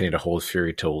IRD, I was tending to hold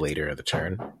Fury till later in the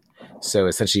turn. So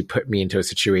essentially put me into a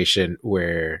situation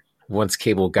where once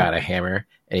Cable got a hammer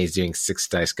and he's doing 6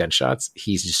 dice gunshots,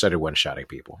 he's just started 1-shotting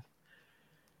people.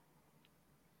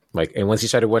 And once he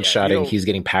started 1-shotting, he was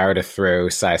getting power to throw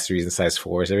size 3s and size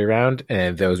 4s every round,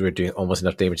 and if those were doing almost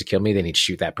enough damage to kill me, then he'd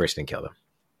shoot that person and kill them.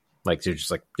 They're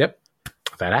just like, yep,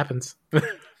 that happens.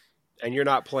 And you're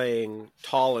not playing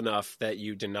tall enough that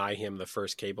you deny him the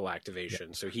first Cable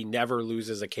activation. So he never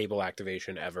loses a Cable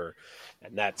activation ever.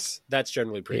 And that's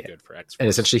generally pretty good for X-Force. And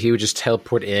essentially he would just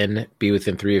teleport in, be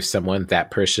within 3 of someone.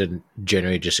 That person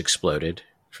generally just exploded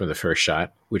from the first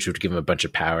shot, which would give him a bunch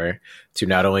of power to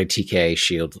not only TK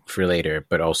shield for later,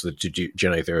 but also to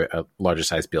generally throw a larger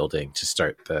size building to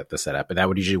start the setup. And that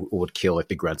would usually kill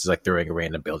the grunts, is like throwing a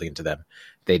random building into them.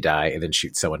 They die and then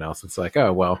shoot someone else. It's like,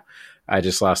 oh, well, I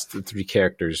just lost 3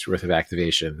 characters worth of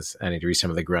activations. I need to reach some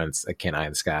of the grunts. I can't eye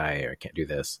in the sky, or I can't do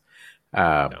this.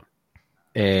 No.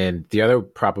 And the other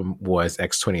problem was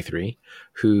X23,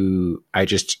 who I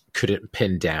just couldn't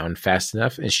pin down fast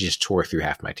enough, and she just tore through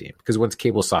half my team. Because once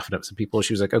Cable softened up some people,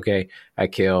 she was like, okay, I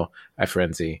kill, I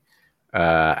frenzy,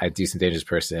 I do some dangerous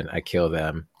person, I kill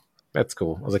them. That's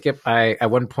cool. I was like, yep.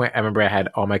 At one point, I remember I had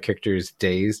all my characters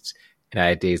dazed, and I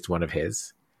had dazed one of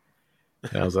his.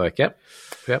 And I was like, yep.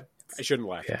 I shouldn't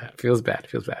laugh. Yeah, feels bad.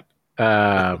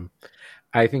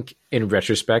 I think in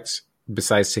retrospect,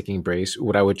 besides taking Brace,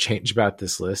 what I would change about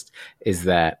this list is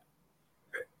that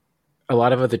a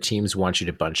lot of other teams want you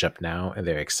to bunch up now, and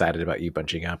they're excited about you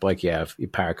bunching up. Like you have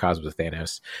Power Cosmos with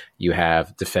Thanos, you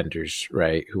have Defenders,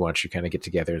 right, who want you to kind of get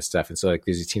together and stuff. And so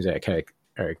there's these teams that kind of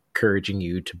are encouraging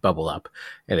you to bubble up,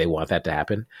 and they want that to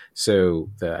happen. So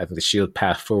I think the Shield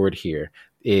path forward here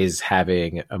is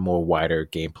having a more wider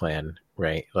game plan,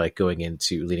 right? Like leading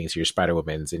into your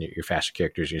Spider-Womans and your faster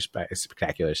characters, your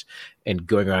spectaculars, and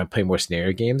going around and playing more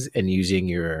scenario games and using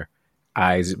your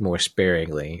eyes more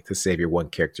sparingly to save your one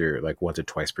character like once or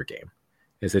twice per game,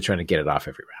 instead of trying to get it off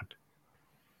every round.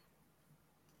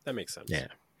 That makes sense. Yeah.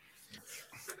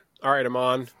 All right,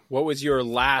 Amon, what was your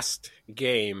last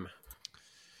game?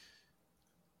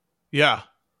 Yeah.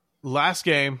 Last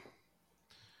game.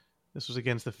 This was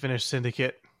against the Finnish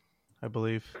Syndicate, I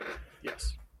believe.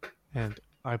 Yes. And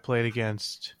I played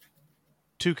against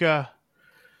Tuka.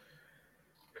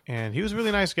 And he was a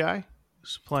really nice guy. He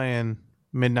was playing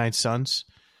Midnight Suns.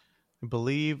 I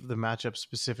believe the matchup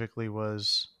specifically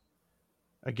was,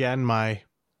 again, my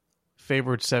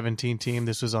favorite 17 team.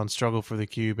 This was on Struggle for the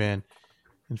Cube and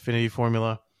Infinity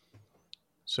Formula.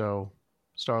 So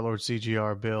Star-Lord,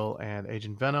 CGR, Bill, and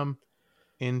Agent Venom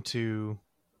into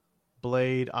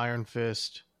Blade, Iron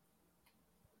Fist,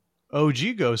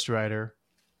 OG Ghost Rider,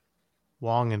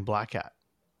 Wong, and Black Cat.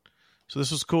 So this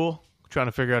was cool. Trying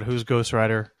to figure out whose Ghost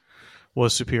Rider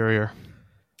was superior.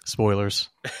 Spoilers.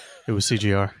 It was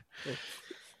CGR.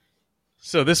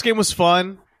 So this game was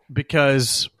fun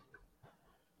because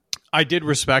I did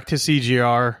respect his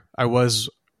CGR. I was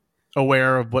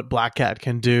aware of what Black Cat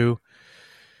can do.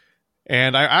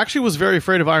 And I actually was very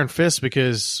afraid of Iron Fist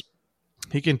because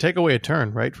he can take away a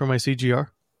turn, right, from my CGR.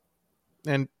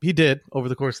 And he did over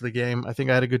the course of the game. I think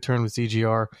I had a good turn with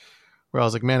CGR where I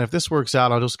was like, man, if this works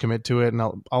out, I'll just commit to it and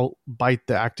I'll bite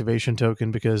the activation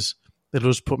token because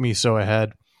it'll just put me so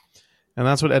ahead. And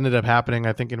that's what ended up happening.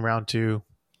 I think in round 2,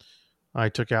 I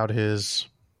took out his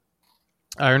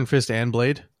Iron Fist and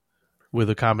Blade with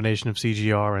a combination of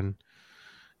CGR and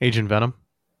Agent Venom.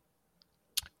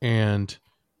 And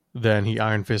then he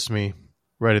Iron Fist me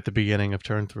right at the beginning of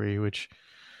turn 3, which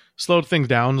slowed things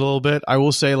down a little bit. I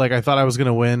will say, I thought I was going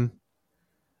to win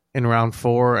in round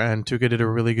 4, and Tuka did a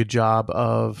really good job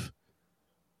of,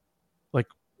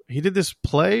 he did this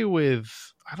play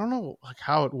with, I don't know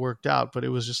how it worked out, but it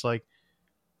was just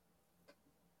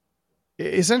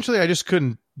essentially I just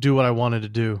couldn't do what I wanted to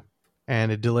do,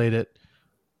 and it delayed it.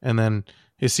 And then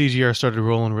his CGR started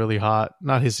rolling really hot.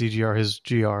 Not his CGR, his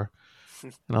GR.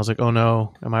 And I was like, oh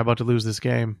no, am I about to lose this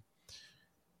game?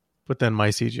 But then my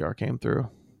CGR came through.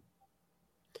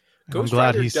 And Ghost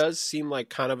Rider does seem like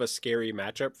kind of a scary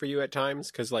matchup for you at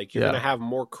times because like you're going to have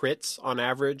more crits on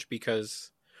average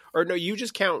because, or no, you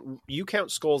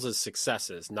count skulls as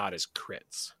successes, not as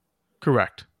crits.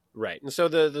 Correct. Right. And so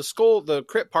the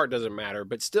crit part doesn't matter,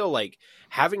 but still like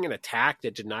having an attack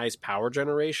that denies power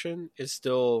generation is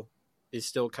still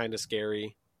kind of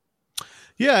scary.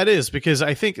 Yeah, it is, because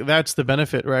I think that's the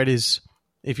benefit, right? Is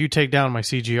if you take down my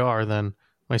CGR, then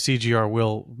my CGR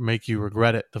will make you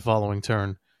regret it the following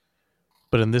turn.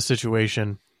 But in this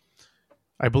situation,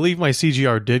 I believe my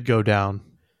CGR did go down,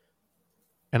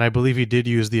 and I believe he did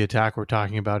use the attack we're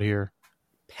talking about here.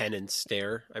 Pen and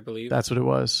Stare, I believe. That's what it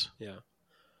was. Yeah.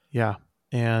 Yeah.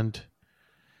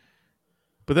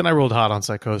 But then I rolled hot on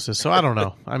Psychosis, so I don't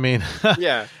know. I mean...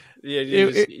 yeah.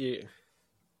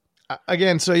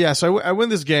 Again, so I win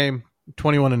this game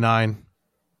 21-9,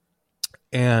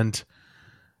 and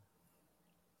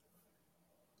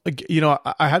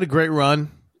I had a great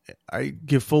run. I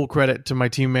give full credit to my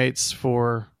teammates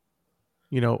for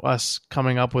us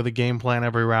coming up with a game plan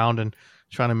every round and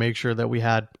trying to make sure that we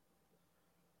had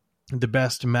the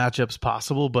best matchups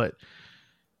possible. But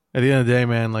at the end of the day,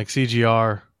 man, like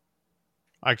CGR,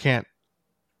 I can't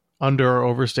under or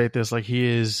overstate this. Like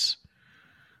he's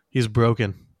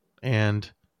broken. And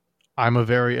I'm a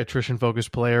very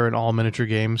attrition-focused player in all miniature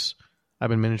games. I've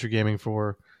been miniature gaming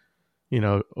for,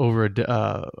 over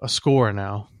a score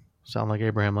now. Sound like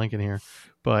Abraham Lincoln here.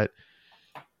 But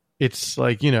it's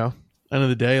like, end of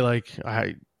the day, like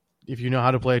if you know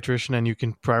how to play attrition and you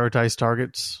can prioritize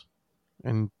targets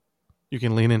and you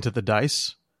can lean into the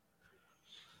dice,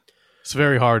 it's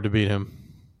very hard to beat him.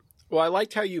 Well, I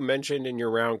liked how you mentioned in your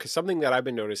round, because something that I've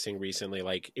been noticing recently,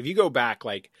 like if you go back,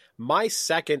 like my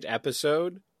second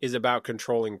episode is about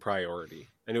controlling priority.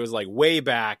 And it was like way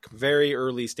back, very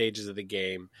early stages of the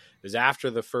game. It was after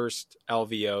the first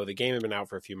LVO. The game had been out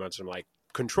for a few months. And I'm like,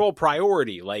 control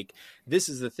priority. Like this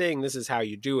is the thing. This is how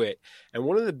you do it. And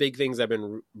one of the big things I've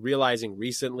been realizing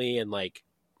recently, and like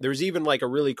there's even like a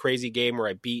really crazy game where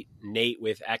I beat Nate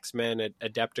with X-Men at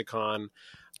Adepticon.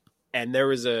 And there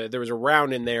was a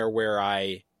round in there where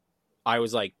I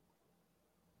was like,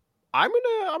 I'm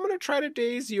gonna try to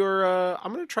daze your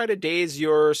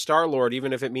Star-Lord,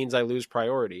 even if it means I lose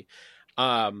priority.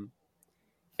 And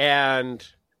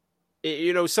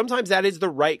sometimes that is the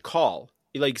right call.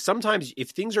 Like sometimes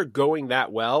if things are going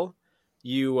that well,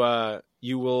 you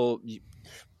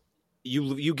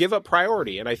give up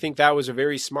priority. And I think that was a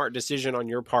very smart decision on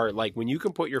your part. Like when you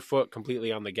can put your foot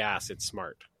completely on the gas, it's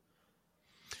smart.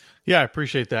 Yeah, I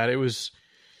appreciate that.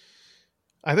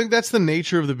 I think that's the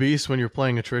nature of the beast when you're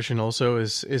playing attrition also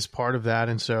is part of that.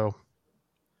 And so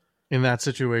in that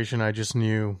situation, I just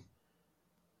knew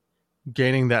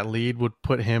gaining that lead would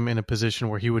put him in a position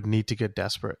where he would need to get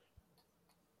desperate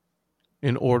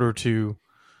in order to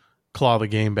claw the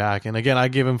game back. And again, I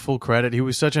give him full credit. He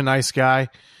was such a nice guy.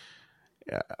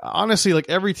 Honestly, like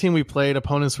every team we played,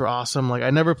 opponents were awesome. Like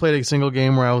I never played a single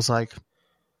game where I was like,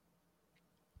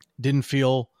 didn't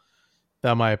feel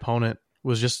that my opponent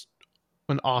was just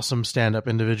an awesome stand-up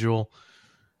individual.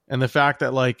 And the fact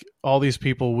that like all these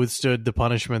people withstood the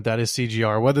punishment that is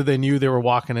CGR, whether they knew they were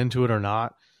walking into it or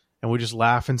not, and would just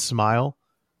laugh and smile,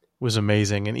 was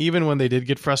amazing. And even when they did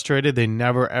get frustrated, they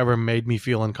never ever made me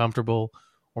feel uncomfortable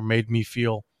or made me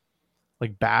feel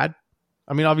like bad.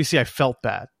 I mean, obviously I felt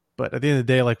bad, but at the end of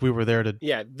the day, like we were there to win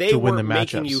the matchups.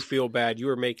 Making you feel bad. You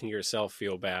were making yourself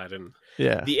feel bad. And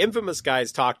yeah, the Infamous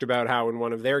guys talked about how in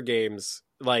one of their games,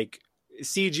 like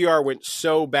CGR went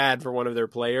so bad for one of their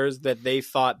players that they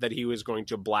thought that he was going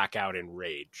to black out in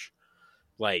rage.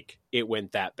 Like it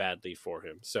went that badly for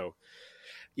him. So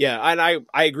yeah, and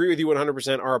I agree with you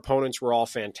 100%. Our opponents were all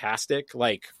fantastic.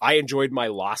 Like I enjoyed my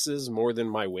losses more than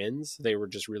my wins. They were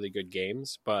just really good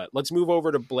games. But let's move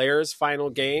over to Blair's final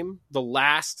game,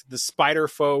 the Spider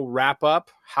Foe wrap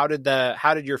up. How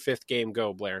did your fifth game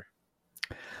go, Blair?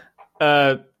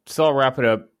 So I'll wrap it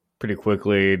up pretty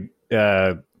quickly.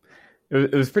 It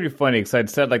was pretty funny because I'd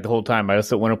said like the whole time I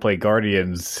also want to play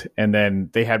Guardians, and then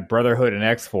they had Brotherhood and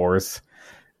X-Force,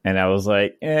 and I was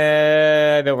like,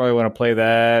 I don't really want to play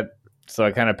that, so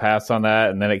I kind of passed on that.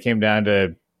 And then it came down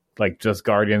to like just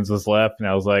Guardians was left, and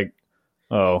I was like,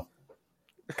 oh,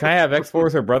 can I have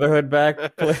X-Force or Brotherhood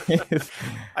back, please?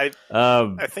 I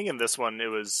think in this one it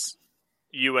was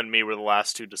you and me were the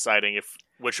last two deciding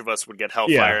which of us would get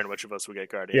Hellfire and which of us would get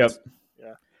Guardians. Yep.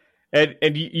 Yeah.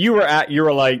 And you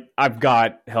were like, I've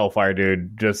got Hellfire,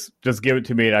 dude. Just give it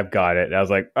to me and I've got it. And I was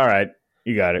like, all right,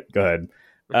 you got it. Go ahead.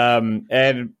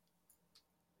 And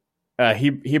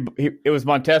It was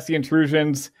Montesi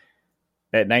Intrusions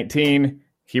at 19.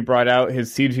 He brought out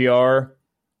his CGR.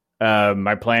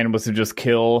 My plan was to just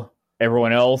kill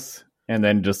everyone else and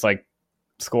then just like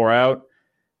score out.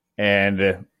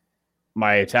 And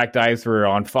my attack dice were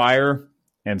on fire,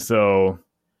 and so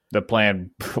the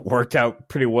plan worked out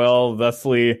pretty well.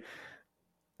 Thusly,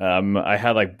 I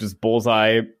had like just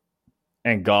Bullseye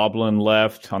and Goblin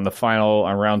left on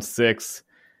round 6,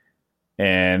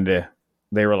 and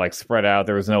they were like spread out.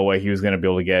 There was no way he was going to be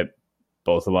able to get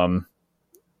both of them.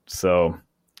 So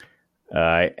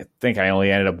I think I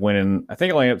only ended up winning. I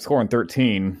think I only ended up scoring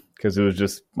 13 because it was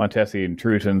just Montesi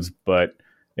Intrusions, but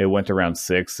it went to round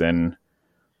 6, and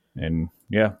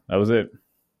yeah, that was it.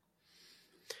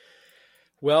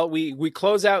 Well, we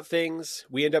close out things.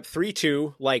 We end up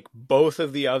 3-2, like both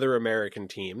of the other American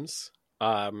teams.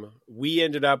 We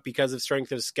ended up, because of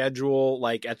strength of schedule,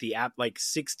 like at the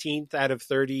 16th out of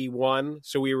 31.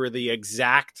 So we were the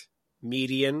exact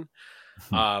median.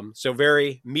 So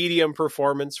very medium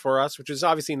performance for us, which is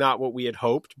obviously not what we had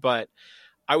hoped, but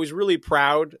I was really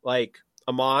proud. Like,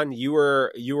 Amon, you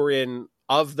were in,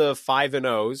 of the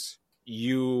 5-0s,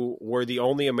 you were the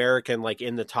only American like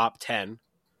in the top 10.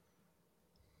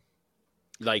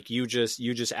 Like you just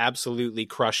absolutely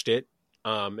crushed it.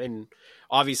 And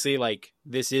obviously, like,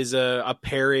 this is a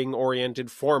pairing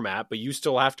oriented format, but you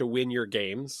still have to win your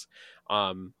games.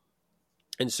 And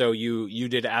so you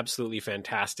did absolutely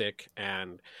fantastic.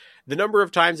 And the number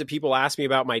of times that people asked me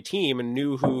about my team and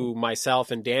knew who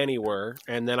myself and Danny were,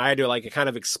 and then I had to like kind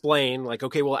of explain, like,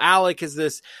 okay, well, Alec is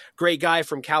this great guy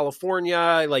from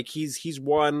California, like he's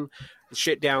won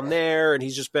shit down there, and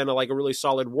he's just been a really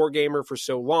solid wargamer for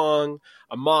so long.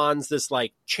 Amon's this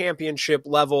like championship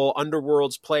level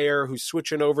Underworlds player who's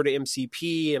switching over to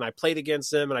MCP, and I played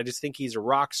against him and I just think he's a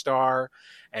rock star.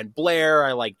 And Blair,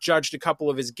 I like judged a couple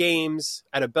of his games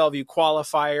at a Bellevue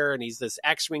qualifier, and he's this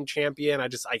X-Wing champion. I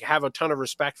have a ton of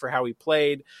respect for how he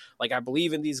played. Like, I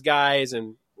believe in these guys.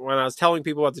 And when I was telling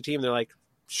people about the team, they're like,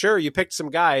 sure, you picked some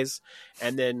guys.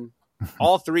 And then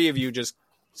all three of you just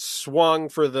swung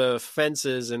for the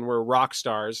fences and were rock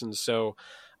stars. And so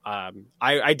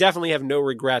I definitely have no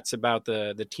regrets about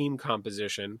the team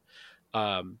composition.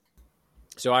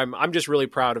 So I'm just really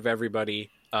proud of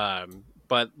everybody.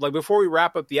 But like, before we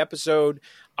wrap up the episode,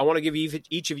 I want to give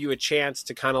each of you a chance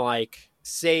to kind of like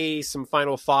say some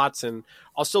final thoughts, and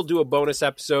I'll still do a bonus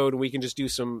episode and we can just do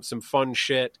some fun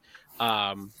shit.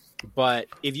 But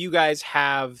if you guys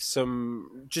have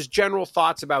some just general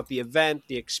thoughts about the event,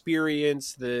 the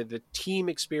experience, the team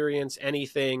experience,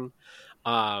 anything,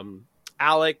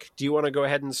 Alec, do you want to go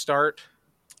ahead and start?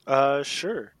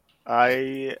 Sure.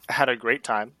 I had a great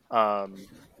time.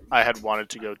 I had wanted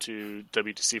to go to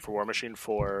WTC for War Machine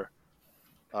for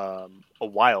a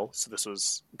while, so this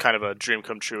was kind of a dream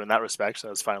come true in that respect. So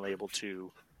I was finally able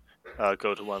to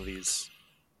go to one of these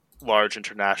large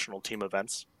international team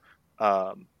events.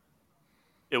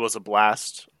 It was a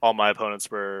blast. All my opponents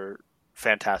were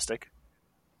fantastic.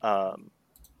 It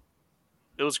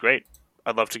was great.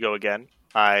 I'd love to go again.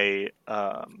 I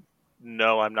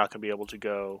know I'm not going to be able to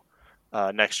go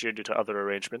next year due to other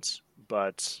arrangements,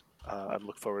 but I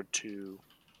look forward to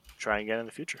trying again in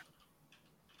the future.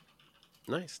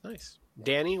 Nice.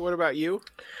 Danny, what about you?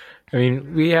 I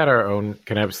mean, we had our own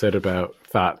kind of episode about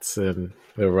thoughts and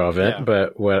the overall event,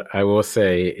 but what I will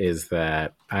say is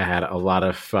that I had a lot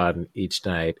of fun each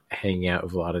night hanging out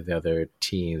with a lot of the other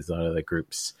teams, a lot of the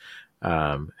groups,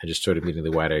 and just sort of meeting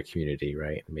the wider community,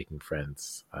 right, and making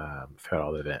friends throughout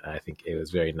all the event. I think it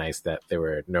was very nice that there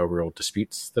were no real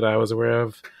disputes that I was aware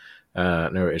of,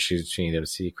 no issues between the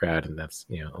MC crowd, and that's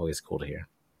always cool to hear.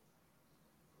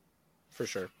 For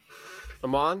sure.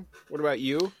 Amon, what about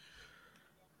you?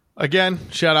 Again,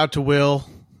 shout out to Will.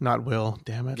 Not Will,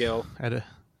 damn it. Gil.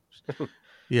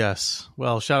 Yes.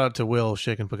 Well, shout out to Will,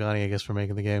 Shaken Pagani, I guess, for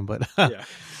making the game. But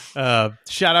Yeah.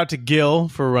 Shout out to Gil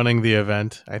for running the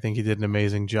event. I think he did an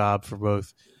amazing job for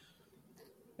both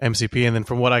MCP and then,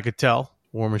 from what I could tell,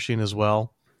 War Machine as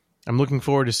well. I'm looking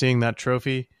forward to seeing that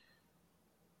trophy.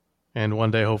 And one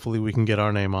day, hopefully, we can get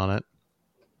our name on it.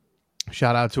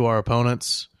 Shout out to our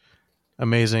opponents.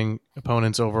 Amazing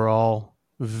opponents overall.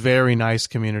 Very nice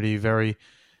community. Very,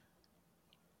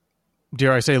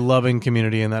 dare I say, loving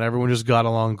community, in that everyone just got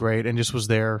along great and just was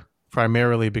there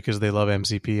primarily because they love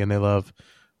MCP and they love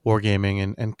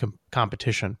wargaming and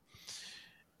competition.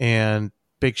 And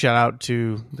big shout out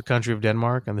to the country of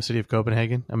Denmark and the city of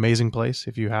Copenhagen. Amazing place.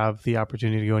 If you have the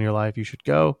opportunity to go in your life, you should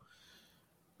go.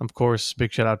 Of course,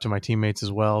 big shout out to my teammates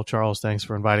as well. Charles, thanks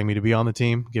for inviting me to be on the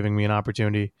team, giving me an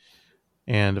opportunity.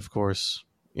 And of course,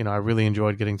 I really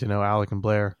enjoyed getting to know Alec and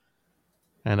Blair.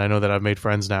 And I know that I've made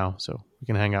friends now, so we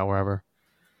can hang out wherever.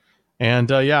 And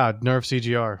yeah, nerf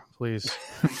CGR, please.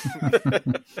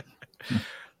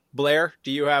 Blair,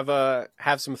 do you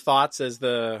have some thoughts as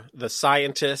the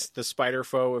scientist, the spider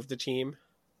foe of the team?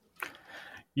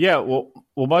 Yeah, well,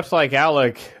 much like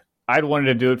Alec, I'd wanted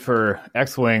to do it for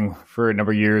X-Wing for a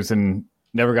number of years and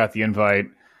never got the invite.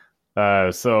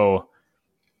 So,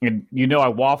 and, I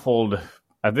waffled.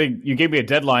 I think you gave me a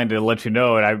deadline to let you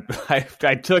know, and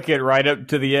I took it right up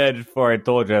to the edge before I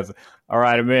told you. I was, all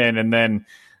right, I'm in. And then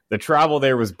the travel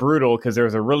there was brutal because there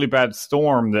was a really bad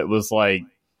storm that was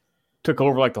took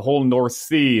over the whole North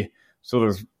Sea.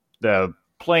 So the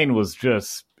plane was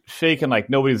just shaking like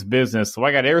nobody's business. So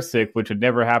I got airsick, which had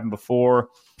never happened before.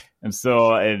 And so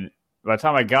by the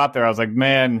time I got there, I was like,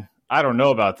 man, I don't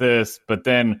know about this. But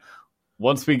then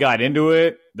once we got into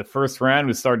it, the first round,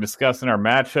 we started discussing our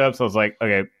matchups. I was like,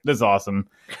 okay, this is awesome.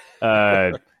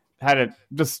 Had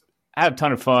a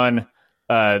ton of fun.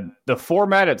 The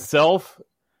format itself,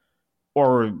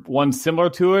 or one similar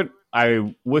to it,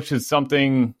 I wish is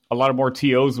something a lot of more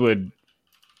TOs would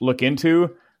look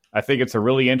into. I think it's a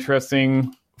really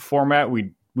interesting format.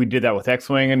 We did that with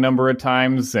X-Wing a number of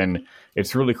times, and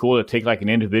it's really cool to take an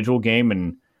individual game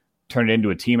and turn it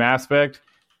into a team aspect.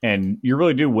 And you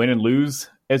really do win and lose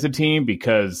as a team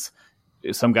because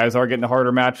some guys are getting the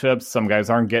harder matchups. Some guys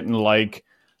aren't getting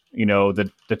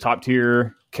the top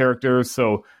tier characters.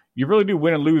 So you really do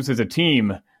win and lose as a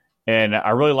team. And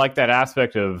I really like that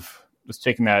aspect of just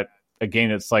taking a game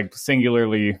that's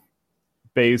singularly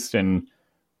based and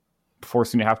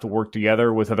forcing you to have to work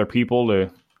together with other people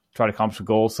to try to accomplish a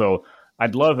goal. So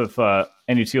I'd love if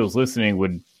any TOs listening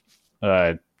would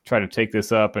try to take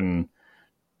this up and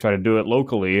try to do it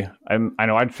locally. I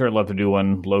know I'd sure love to do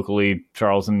one locally,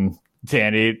 Charles and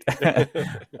Danny.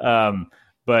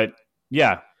 But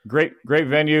yeah, great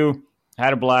venue.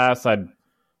 Had a blast.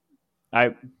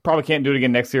 I probably can't do it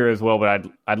again next year as well, but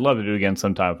I'd love to do it again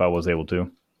sometime if I was able to.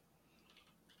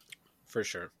 For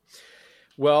sure.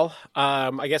 Well,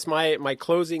 I guess my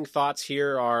closing thoughts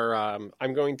here are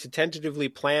I'm going to tentatively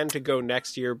plan to go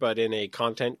next year, but in a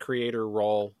content creator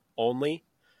role only.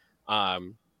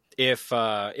 If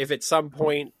at some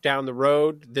point down the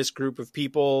road, this group of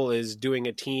people is doing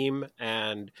a team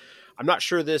and I'm not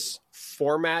sure this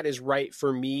format is right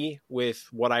for me with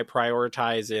what I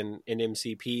prioritize in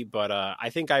MCP, but I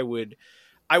think I would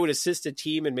assist a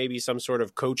team in maybe some sort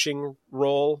of coaching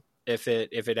role if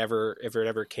it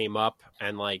ever came up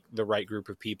and the right group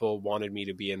of people wanted me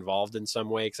to be involved in some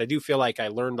way, because I do feel like I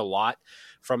learned a lot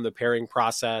from the pairing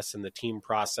process and the team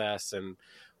process and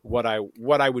what I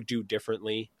would do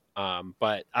differently.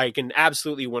 But I can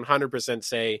absolutely 100%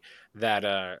 say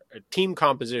that team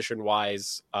composition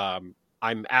wise,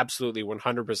 I'm absolutely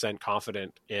 100%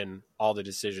 confident in all the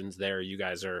decisions there. You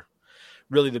guys are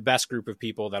really the best group of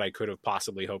people that I could have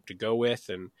possibly hoped to go with.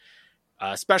 And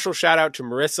special shout out to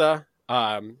Marissa.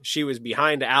 She was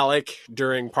behind Alec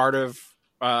during part of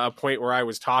a point where I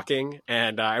was talking,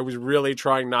 and I was really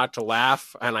trying not to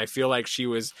laugh, and I feel like she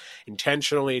was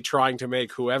intentionally trying to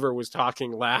make whoever was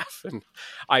talking laugh, and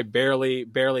I barely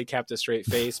kept a straight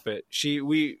face. But she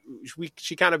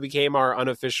kind of became our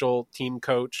unofficial team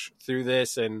coach through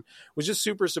this, and was just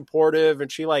super supportive.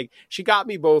 And she got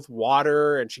me both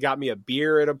water, and she got me a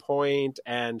beer at a point,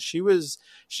 and she was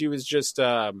just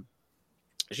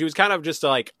she was kind of just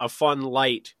a fun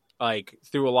light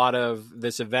through a lot of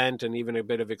this event and even a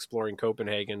bit of exploring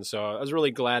Copenhagen. So I was really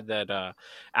glad that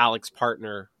Alec's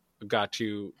partner got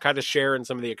to kind of share in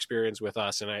some of the experience with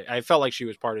us. And I felt like she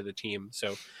was part of the team.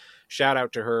 So shout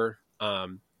out to her.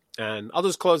 And I'll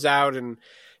just close out and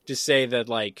just say that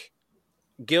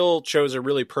Gil chose a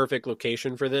really perfect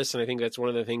location for this. And I think that's one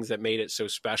of the things that made it so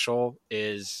special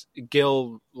is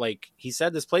Gil, he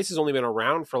said this place has only been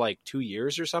around for 2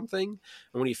 years or something.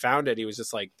 And when he found it, he was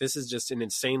just this is just an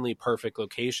insanely perfect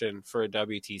location for a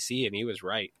WTC. And he was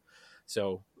right.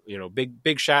 So,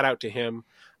 big shout out to him.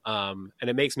 And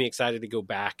it makes me excited to go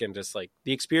back and just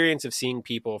the experience of seeing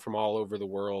people from all over the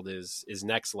world is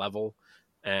next level.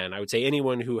 And I would say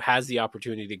anyone who has the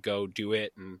opportunity to go do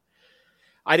it. And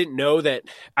I didn't know that.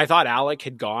 I thought Alec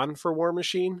had gone for War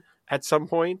Machine at some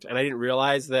point, and I didn't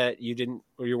realize that you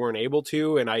weren't able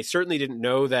to. And I certainly didn't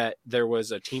know that there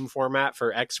was a team format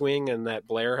for X-Wing and that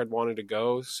Blair had wanted to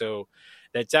go. So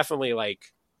that definitely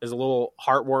is a little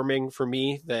heartwarming for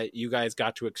me that you guys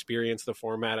got to experience the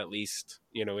format, at least,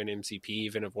 in MCP,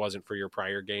 even if it wasn't for your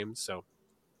prior games. So,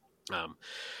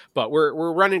 but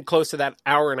we're running close to that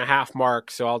hour and a half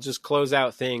mark. So I'll just close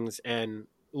out things, and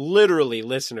literally,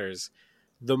 listeners,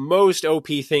 the most OP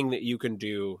thing that you can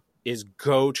do is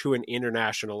go to an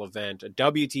international event, a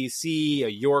WTC,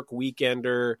 a York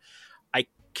Weekender. I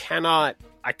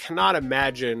cannot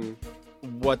imagine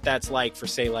what that's like for,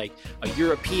 say, like a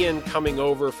European coming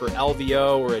over for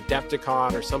LVO or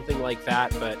Adepticon or something like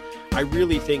that. But I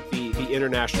really think the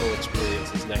international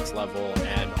experience is next level,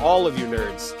 and all of you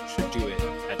nerds should do it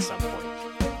at some point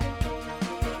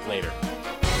later.